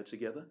lot better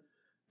together.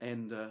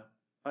 And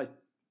I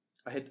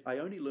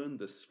only learned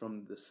this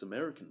from this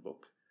American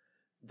book,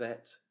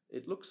 that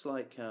it looks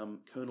like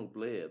Colonel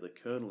Blair, the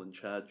colonel in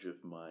charge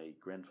of my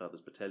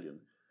grandfather's battalion,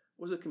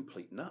 was a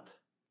complete nut.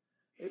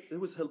 It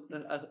was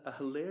a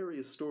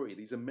hilarious story.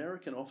 These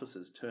American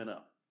officers turn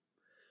up,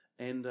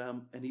 and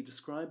he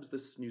describes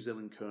this New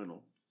Zealand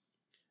colonel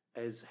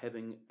as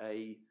having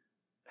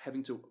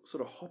to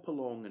sort of hop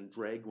along and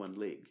drag one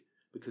leg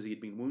because he had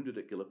been wounded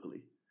at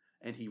Gallipoli,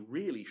 and he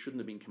really shouldn't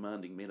have been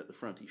commanding men at the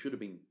front. He should have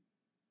been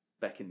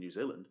back in New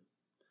Zealand.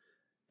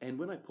 And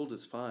when I pulled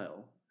his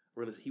file, I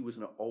realized he was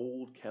an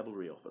old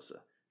cavalry officer.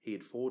 He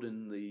had fought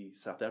in the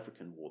South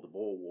African War, the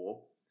Boer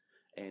War,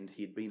 and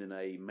he had been in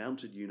a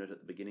mounted unit at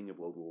the beginning of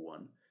World War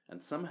I,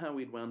 and somehow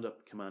he'd wound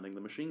up commanding the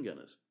machine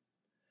gunners.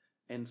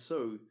 And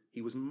so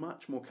he was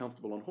much more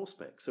comfortable on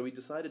horseback. So he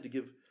decided to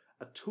give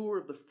a tour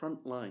of the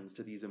front lines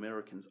to these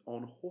Americans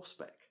on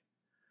horseback.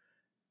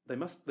 There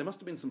must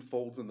have been some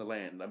folds in the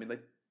land. I mean,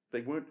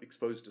 they weren't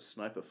exposed to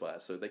sniper fire,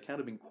 so they can't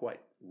have been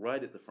quite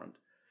right at the front.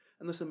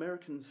 And this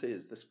American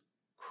says, this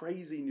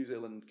crazy New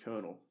Zealand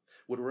colonel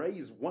would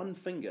raise one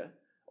finger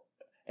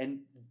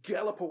and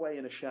gallop away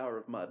in a shower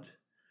of mud.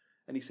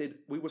 And he said,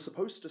 we were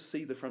supposed to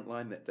see the front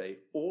line that day.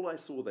 All I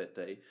saw that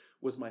day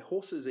was my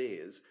horse's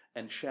ears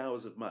and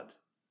showers of mud.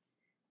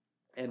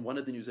 And one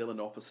of the New Zealand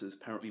officers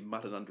apparently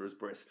muttered under his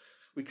breath,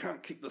 we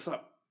can't keep this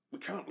up. We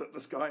can't let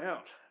this guy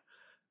out.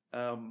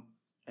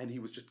 And he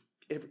was just,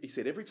 he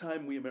said, every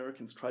time we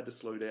Americans tried to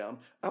slow down,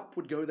 up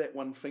would go that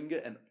one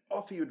finger and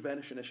off he would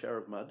vanish in a shower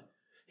of mud.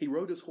 He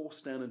rode his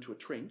horse down into a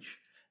trench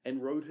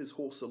and rode his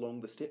horse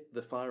along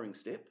the firing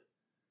step.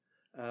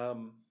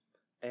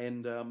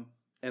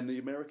 And the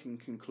American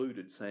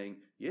concluded saying,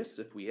 yes,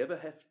 if we ever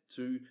have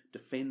to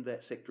defend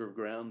that sector of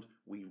ground,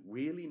 we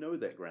really know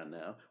that ground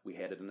now. We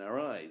had it in our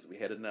eyes, we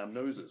had it in our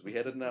noses, we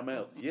had it in our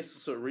mouths. Yes,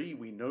 sirree,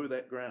 we know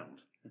that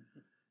ground.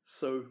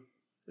 So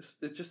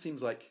it just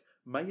seems like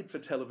made for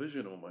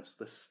television almost,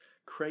 this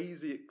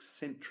crazy,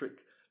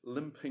 eccentric,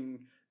 limping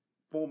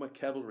former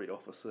cavalry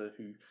officer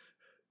who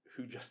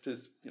just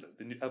is,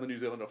 the other New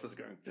Zealand officer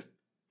going, just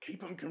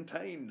keep him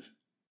contained.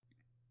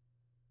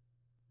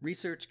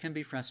 Research can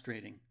be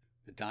frustrating.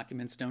 The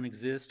documents don't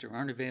exist or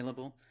aren't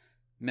available.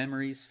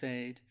 Memories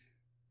fade.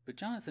 But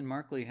Jonathan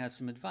Markley has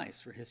some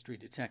advice for history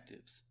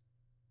detectives.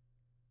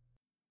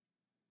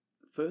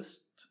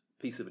 First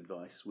piece of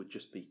advice would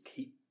just be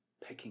keep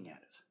picking at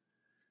it.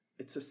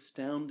 It's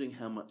astounding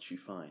how much you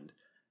find.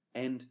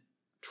 And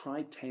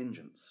try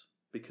tangents,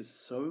 because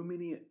so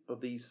many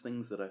of these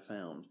things that I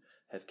found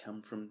have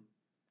come from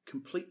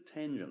complete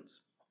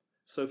tangents.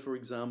 So, for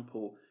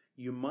example,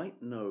 you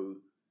might know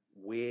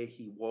where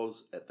he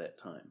was at that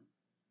time.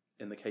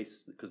 In the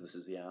case, because this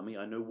is the army,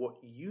 I know what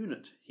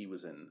unit he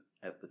was in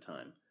at the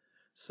time.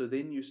 So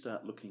then you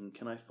start looking,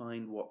 can I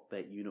find what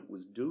that unit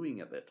was doing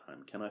at that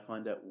time? Can I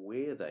find out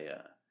where they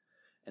are?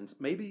 And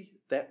maybe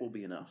that will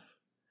be enough.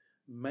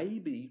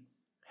 Maybe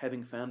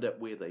having found out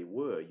where they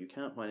were, you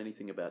can't find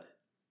anything about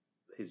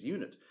his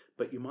unit,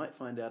 but you might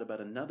find out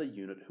about another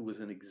unit who was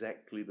in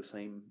exactly the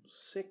same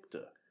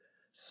sector.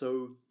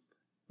 So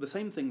the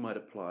same thing might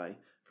apply,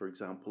 for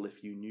example,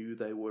 if you knew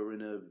they were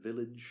in a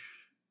village,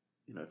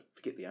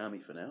 forget the army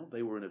for now,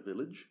 they were in a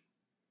village.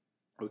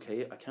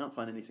 Okay, I can't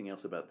find anything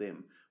else about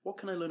them. What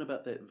can I learn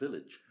about that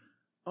village?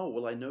 Oh,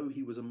 well, I know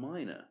he was a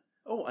miner.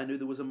 Oh, I know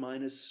there was a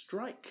miners'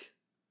 strike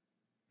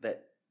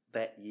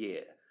that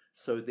year.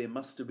 So there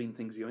must have been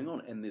things going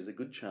on, and there's a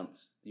good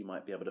chance you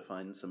might be able to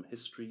find some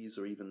histories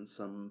or even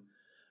some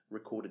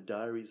recorded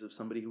diaries of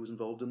somebody who was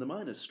involved in the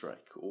miners'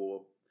 strike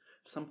or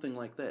something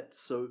like that.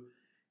 So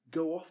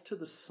go off to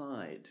the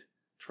side.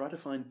 Try to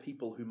find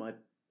people who might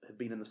have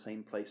been in the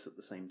same place at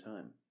the same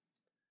time.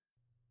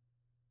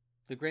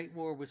 The Great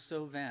War was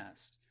so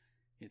vast,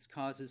 its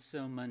causes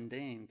so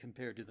mundane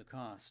compared to the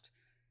cost,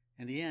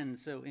 and the end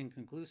so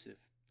inconclusive,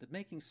 that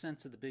making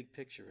sense of the big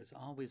picture has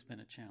always been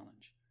a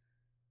challenge.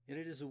 Yet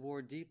it is a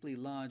war deeply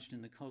lodged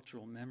in the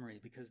cultural memory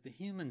because the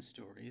human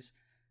stories,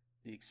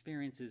 the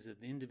experiences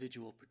of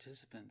individual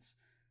participants,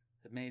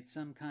 have made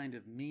some kind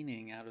of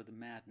meaning out of the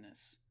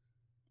madness.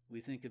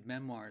 We think of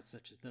memoirs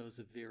such as those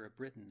of Vera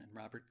Brittain and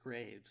Robert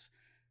Graves,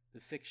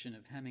 the fiction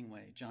of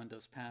Hemingway, John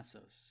Dos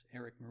Passos,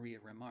 Eric Maria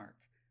Remarque,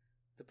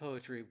 the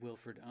poetry of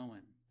Wilfred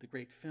Owen, the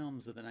great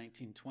films of the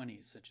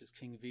 1920s such as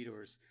King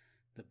Vidor's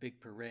The Big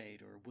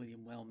Parade or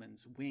William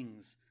Wellman's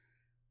Wings.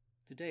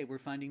 Today we're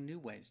finding new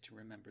ways to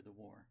remember the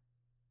war.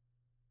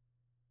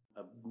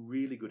 A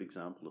really good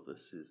example of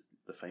this is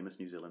the famous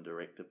New Zealand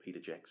director Peter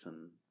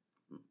Jackson,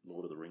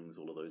 Lord of the Rings,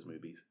 all of those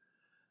movies.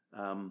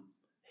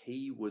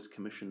 He was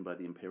commissioned by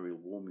the Imperial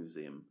War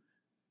Museum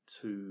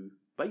to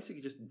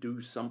basically just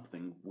do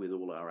something with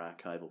all our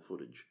archival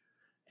footage.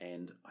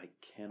 And I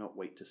cannot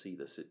wait to see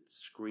this. It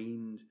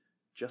screened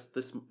just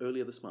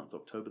earlier this month,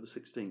 October the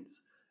 16th,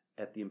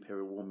 at the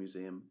Imperial War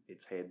Museum.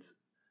 It's had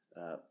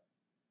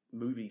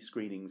movie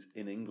screenings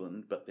in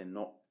England, but they're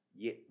not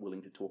yet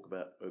willing to talk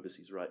about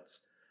overseas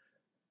rights.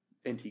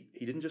 And he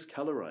didn't just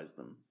colorize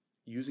them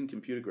using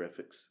computer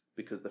graphics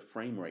because the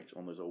frame rate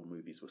on those old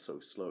movies was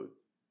so slow.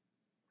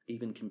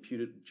 Even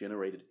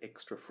computer-generated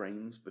extra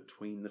frames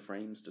between the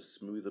frames to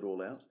smooth it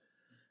all out.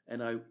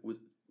 And I would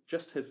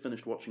just have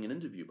finished watching an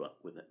interview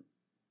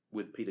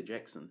with Peter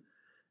Jackson,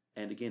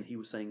 and again, he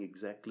was saying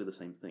exactly the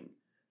same thing.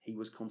 He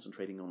was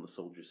concentrating on the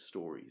soldiers'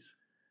 stories.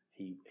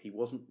 He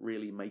wasn't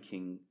really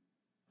making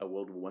a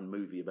World War I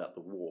movie about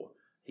the war.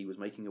 He was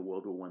making a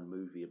World War I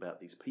movie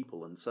about these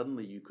people, and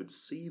suddenly you could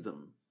see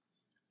them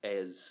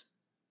as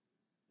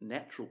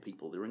natural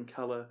people. They're in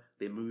colour,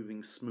 they're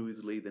moving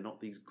smoothly, they're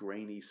not these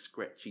grainy,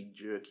 scratchy,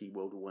 jerky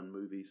World War I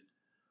movies.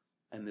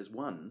 And there's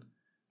one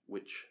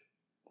which,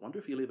 I wonder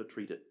if he'll ever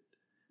treat it,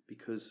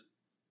 because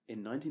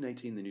in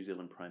 1918 the New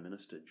Zealand Prime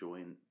Minister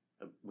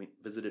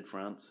visited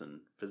France and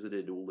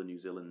visited all the New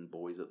Zealand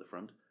boys at the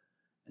front.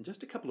 And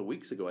just a couple of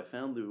weeks ago I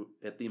found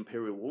at the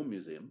Imperial War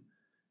Museum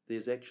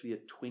there's actually a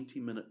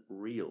 20-minute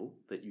reel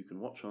that you can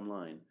watch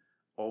online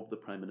of the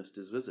Prime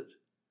Minister's visit.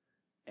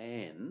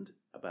 And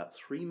about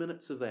 3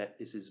 minutes of that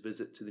is his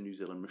visit to the New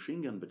Zealand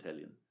Machine Gun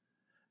Battalion.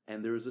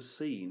 And there is a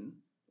scene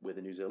where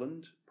the New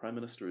Zealand Prime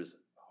Minister is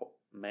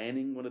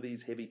manning one of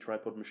these heavy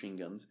tripod machine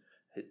guns.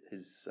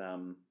 His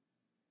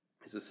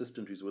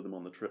assistant who's with him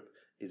on the trip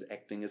is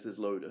acting as his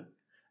loader.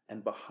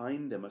 And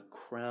behind him are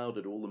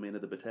crowded all the men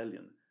of the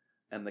battalion.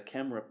 And the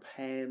camera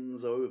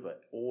pans over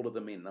all of the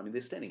men. I mean,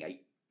 they're standing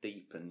 8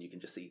 deep and you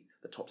can just see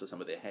the tops of some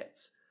of their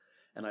hats.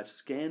 And I've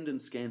scanned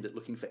it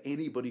looking for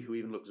anybody who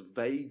even looks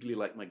vaguely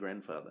like my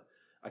grandfather.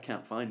 I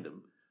can't find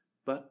him,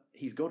 but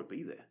he's got to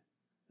be there.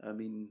 I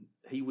mean,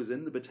 he was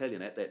in the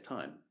battalion at that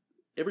time.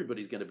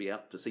 Everybody's going to be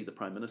out to see the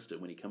Prime Minister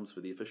when he comes for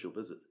the official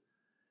visit.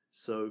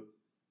 So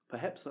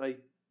perhaps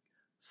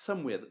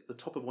somewhere at the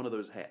top of one of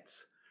those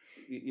hats,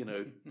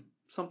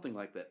 something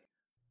like that.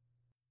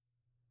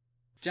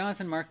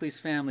 Jonathan Markley's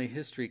Family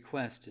History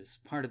Quest is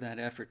part of that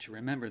effort to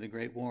remember the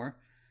Great War.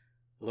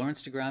 The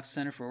Lawrence de Graaf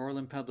Center for Oral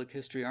and Public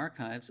History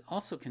Archives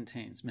also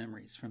contains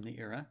memories from the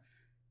era.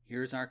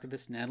 Here's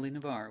archivist Natalie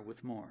Navarre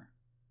with more.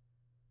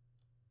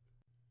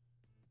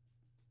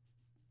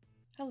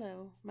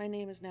 Hello, my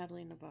name is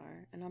Natalie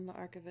Navarre, and I'm the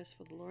archivist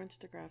for the Lawrence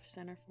de Graaf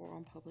Center for Oral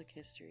and Public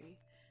History.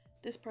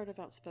 This part of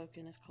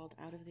Outspoken is called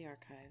Out of the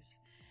Archives.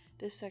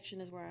 This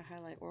section is where I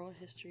highlight oral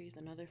histories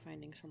and other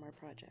findings from our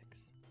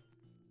projects.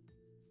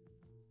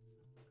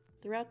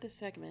 Throughout this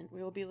segment,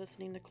 we will be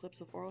listening to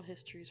clips of oral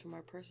histories from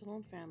our personal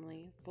and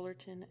family,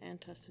 Fullerton, and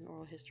Tustin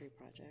oral history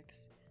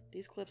projects.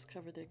 These clips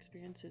cover the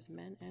experiences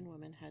men and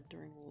women had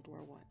during World War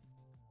I.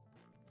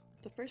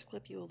 The first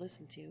clip you will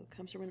listen to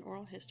comes from an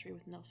oral history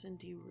with Nelson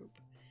D. Roop.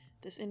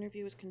 This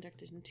interview was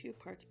conducted in 2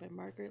 parts by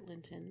Margaret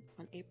Linton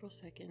on April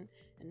 2nd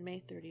and May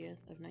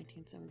 30th of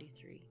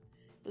 1973.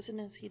 Listen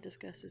as he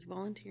discusses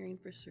volunteering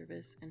for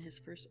service and his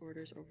first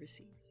orders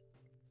overseas.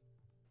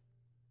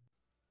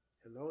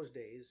 In those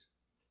days,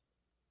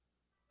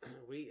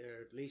 we,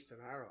 or at least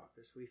in our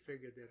office, we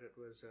figured that it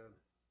was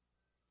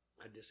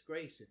a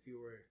disgrace if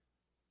you were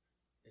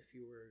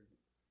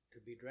to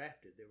be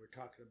drafted. They were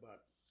talking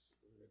about,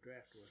 the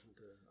draft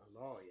wasn't a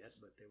law yet,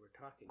 but they were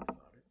talking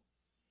about it.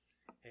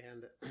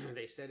 And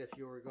they said if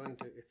you were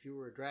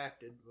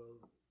drafted,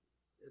 well,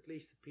 at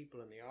least the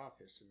people in the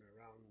office and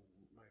around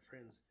my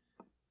friends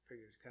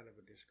figured it was kind of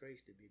a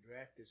disgrace to be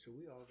drafted, so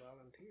we all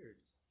volunteered.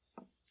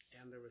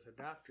 And there was a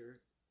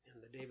doctor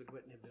in the David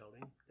Whitney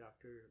building,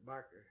 Dr.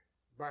 Barter,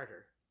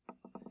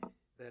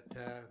 that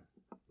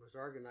was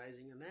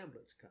organizing an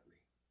ambulance company.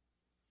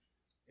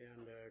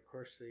 And of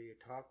course the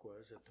talk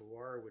was that the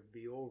war would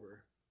be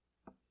over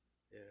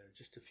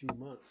just a few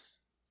months.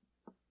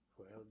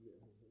 Well,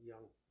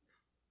 young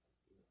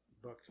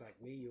bucks like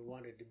me, you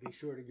wanted to be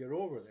sure to get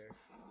over there.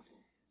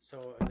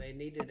 So they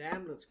needed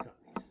ambulance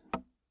companies.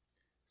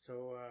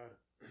 So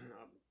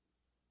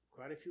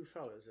quite a few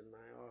fellows in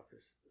my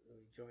office,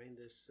 we joined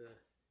this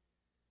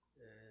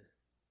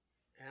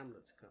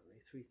ambulance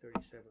company,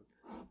 337th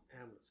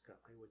Ambulance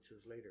Company, which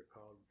was later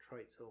called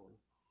Detroit's Own.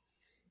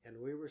 And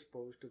we were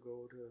supposed to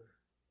go to,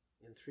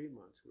 in 3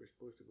 months, we were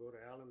supposed to go to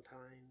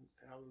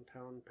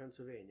Allentown,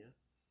 Pennsylvania,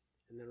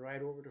 and then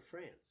right over to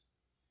France.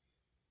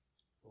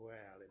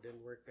 Well, it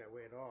didn't work that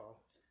way at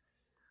all.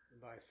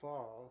 By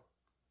fall,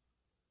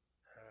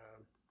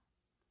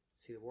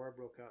 the war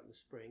broke out in the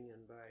spring,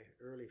 and by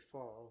early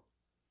fall,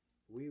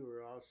 we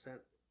were all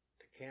sent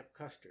to Camp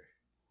Custer.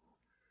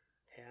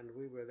 And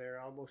we were there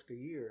almost a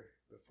year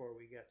before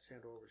we got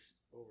sent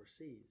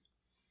overseas.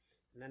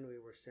 And then we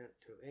were sent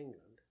to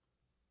England,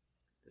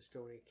 to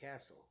Stony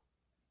Castle.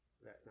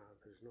 Now,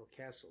 there's no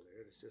castle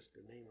there, it's just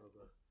the name of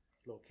a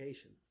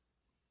location.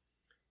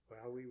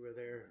 Well, we were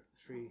there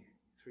three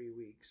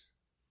weeks,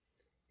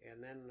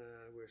 and then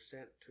we're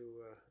sent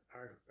to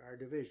our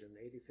division.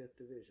 85th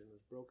Division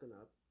was broken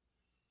up,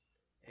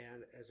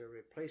 and as a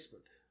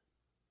replacement,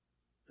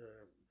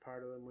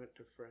 part of them went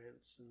to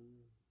France,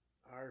 and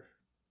our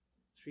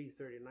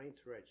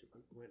 339th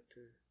Regiment went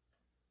to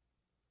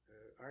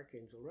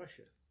Archangel,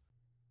 Russia.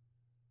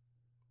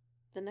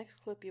 The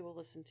next clip you will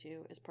listen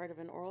to is part of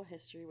an oral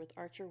history with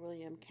Archer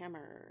William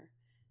Kammerer.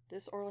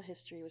 This oral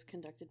history was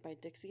conducted by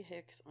Dixie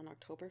Hicks on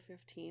October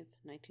 15th,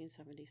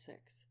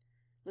 1976.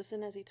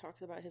 Listen as he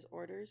talks about his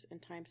orders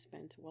and time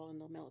spent while in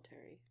the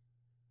military.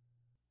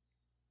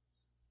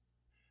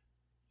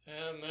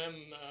 And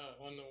then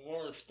when the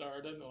war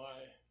started,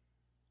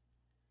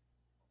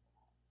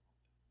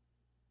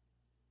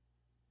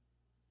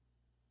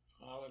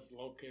 I was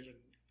located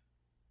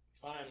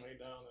finally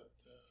down at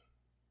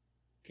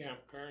Camp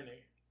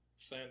Kearney,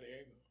 San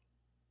Diego.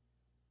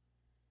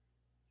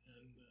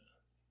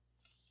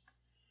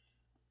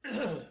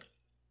 And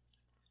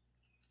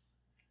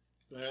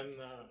then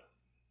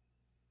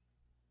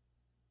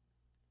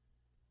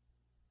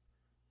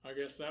I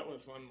guess that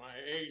was when my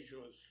age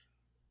was,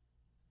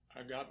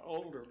 I got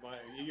older by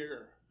a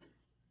year.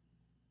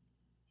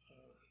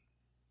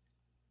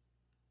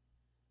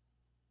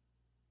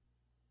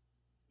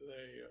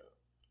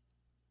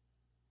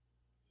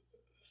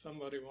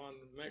 Somebody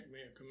wanted to make me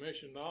a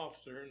commissioned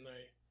officer, and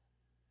they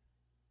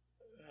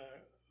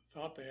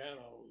thought they had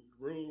a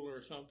rule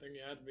or something,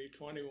 you had to be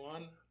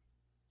 21.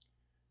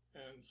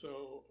 And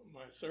so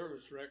my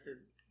service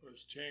record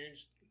was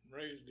changed,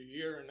 raised a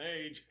year in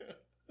age.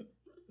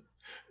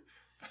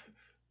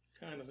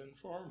 Kind of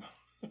informal.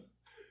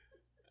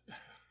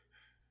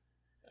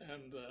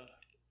 And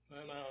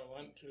then I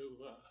went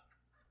to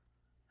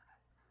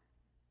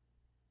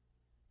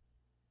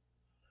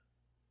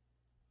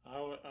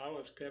I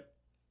was kept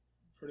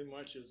pretty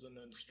much as an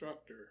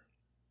instructor.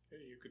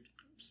 You could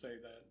say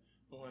that.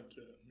 I went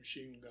to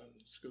machine gun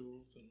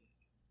schools, and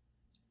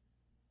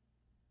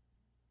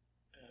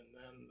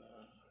then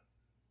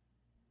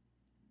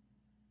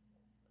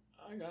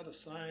I got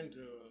assigned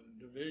to a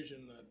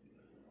division that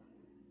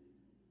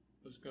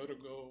was going to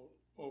go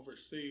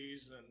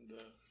overseas, and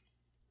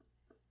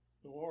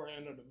the war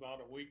ended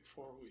about a week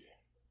before we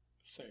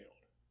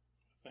sailed.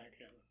 Thank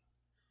heaven.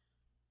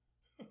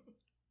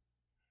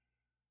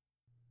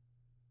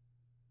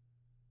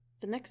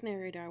 The next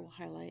narrator I will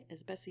highlight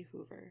is Bessie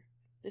Hoover.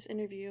 This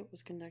interview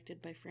was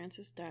conducted by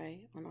Frances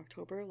Dye on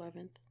October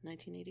 11th,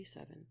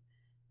 1987.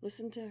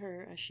 Listen to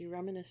her as she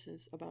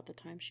reminisces about the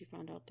time she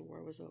found out the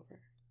war was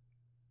over.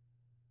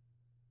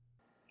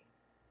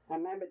 I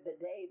remember the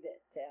day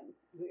that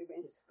we were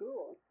in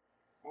school,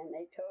 and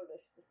they told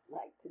us,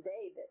 like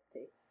today, that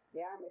the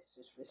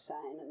armistice was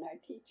signed, and our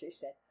teacher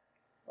said,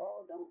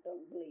 "Oh, don't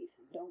bleed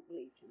him, don't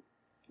bleed him."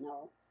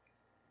 No,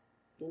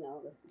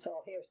 it's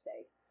all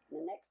hearsay.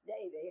 The next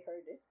day they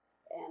heard it,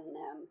 and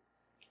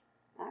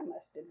I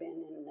must have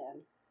been in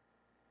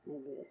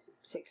maybe the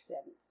 6th,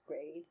 7th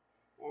grade,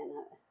 and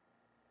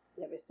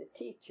there was the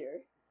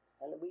teacher,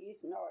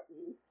 Louise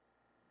Norton,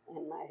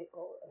 and my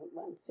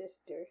one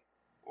sister,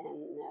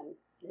 and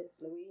this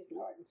Louise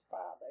Norton's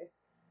father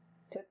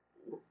took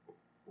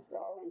us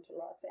all into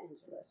Los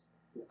Angeles.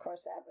 And of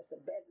course, that was a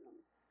bedlam.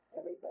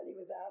 Everybody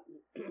was out in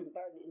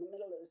the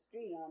middle of the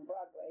street on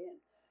Broadway and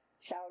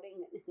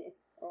shouting, and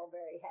all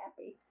very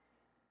happy.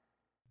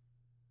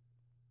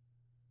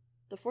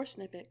 The fourth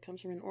snippet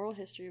comes from an oral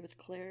history with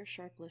Claire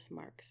Sharpless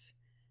Marks.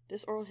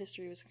 This oral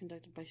history was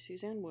conducted by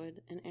Suzanne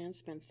Wood and Ann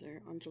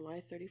Spencer on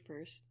July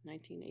 31st,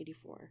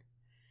 1984.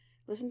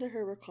 Listen to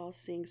her recall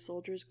seeing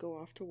soldiers go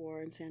off to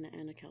war in Santa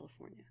Ana,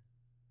 California.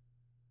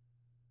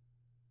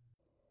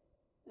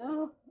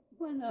 Oh,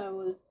 when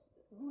the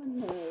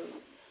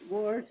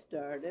war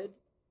started,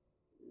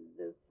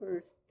 the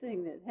first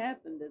thing that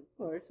happened, of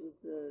course, was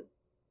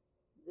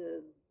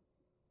the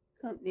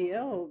Company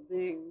L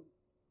being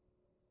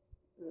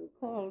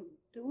called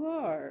to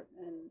war,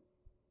 and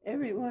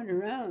everyone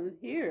around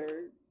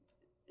here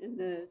in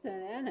the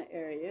Santa Ana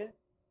area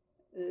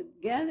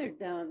gathered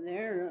down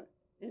there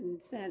in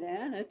Santa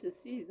Ana to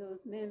see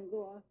those men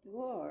go off to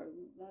war.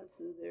 Lots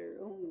of their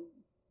own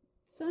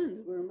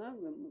sons were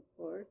among them, of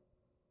course.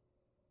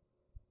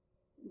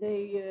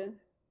 They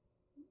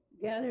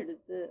gathered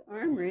at the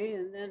armory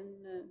and then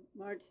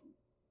marched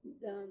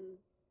down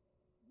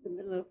the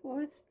middle of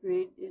 4th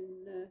Street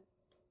in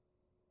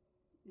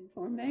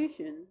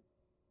formation.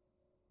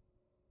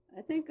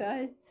 I think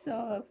I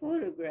saw a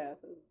photograph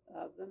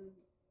of them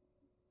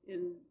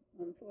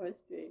on 4th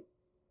Street.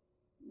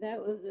 That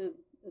was a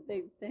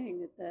big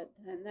thing at that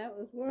time. That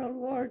was World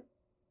War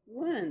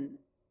I.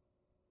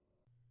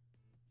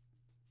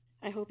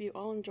 I hope you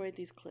all enjoyed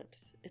these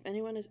clips. If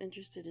anyone is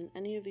interested in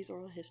any of these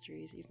oral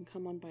histories, you can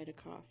come on by to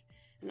COFF,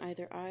 and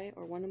either I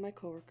or one of my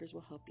coworkers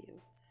will help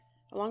you.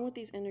 Along with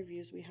these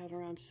interviews, we have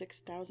around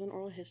 6,000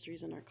 oral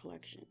histories in our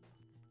collection.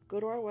 Go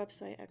to our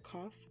website at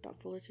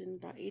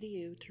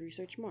coff.fullerton.edu to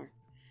research more.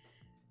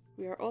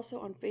 We are also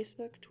on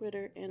Facebook,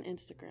 Twitter, and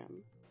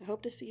Instagram. I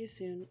hope to see you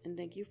soon, and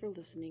thank you for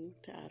listening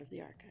to Out of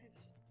the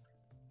Archives.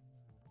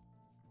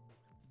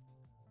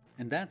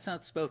 And that's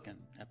Outspoken,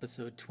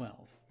 Episode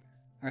 12.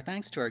 Our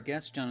thanks to our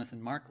guest,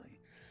 Jonathan Markley.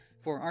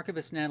 For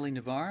Archivist Natalie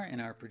Navarre and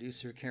our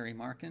producer, Carrie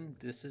Markin,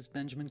 this is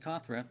Benjamin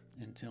Cothra.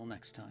 Until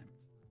next time.